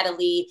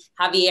 Natalie,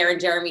 Javier, and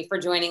Jeremy for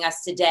joining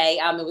us today.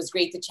 It was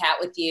great to chat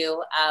with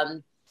you.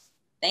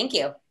 Thank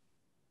you.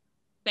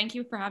 Thank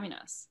you for having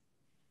us.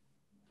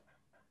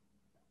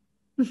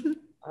 All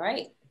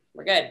right,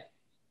 we're good.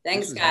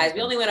 Thanks, guys. We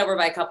only went over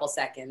by a couple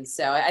seconds,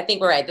 so I think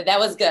we're right. That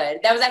was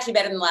good. That was actually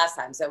better than last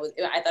time. So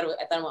I thought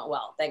it went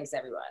well. Thanks,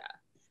 everyone.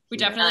 We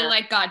definitely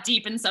like got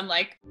deep in some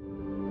like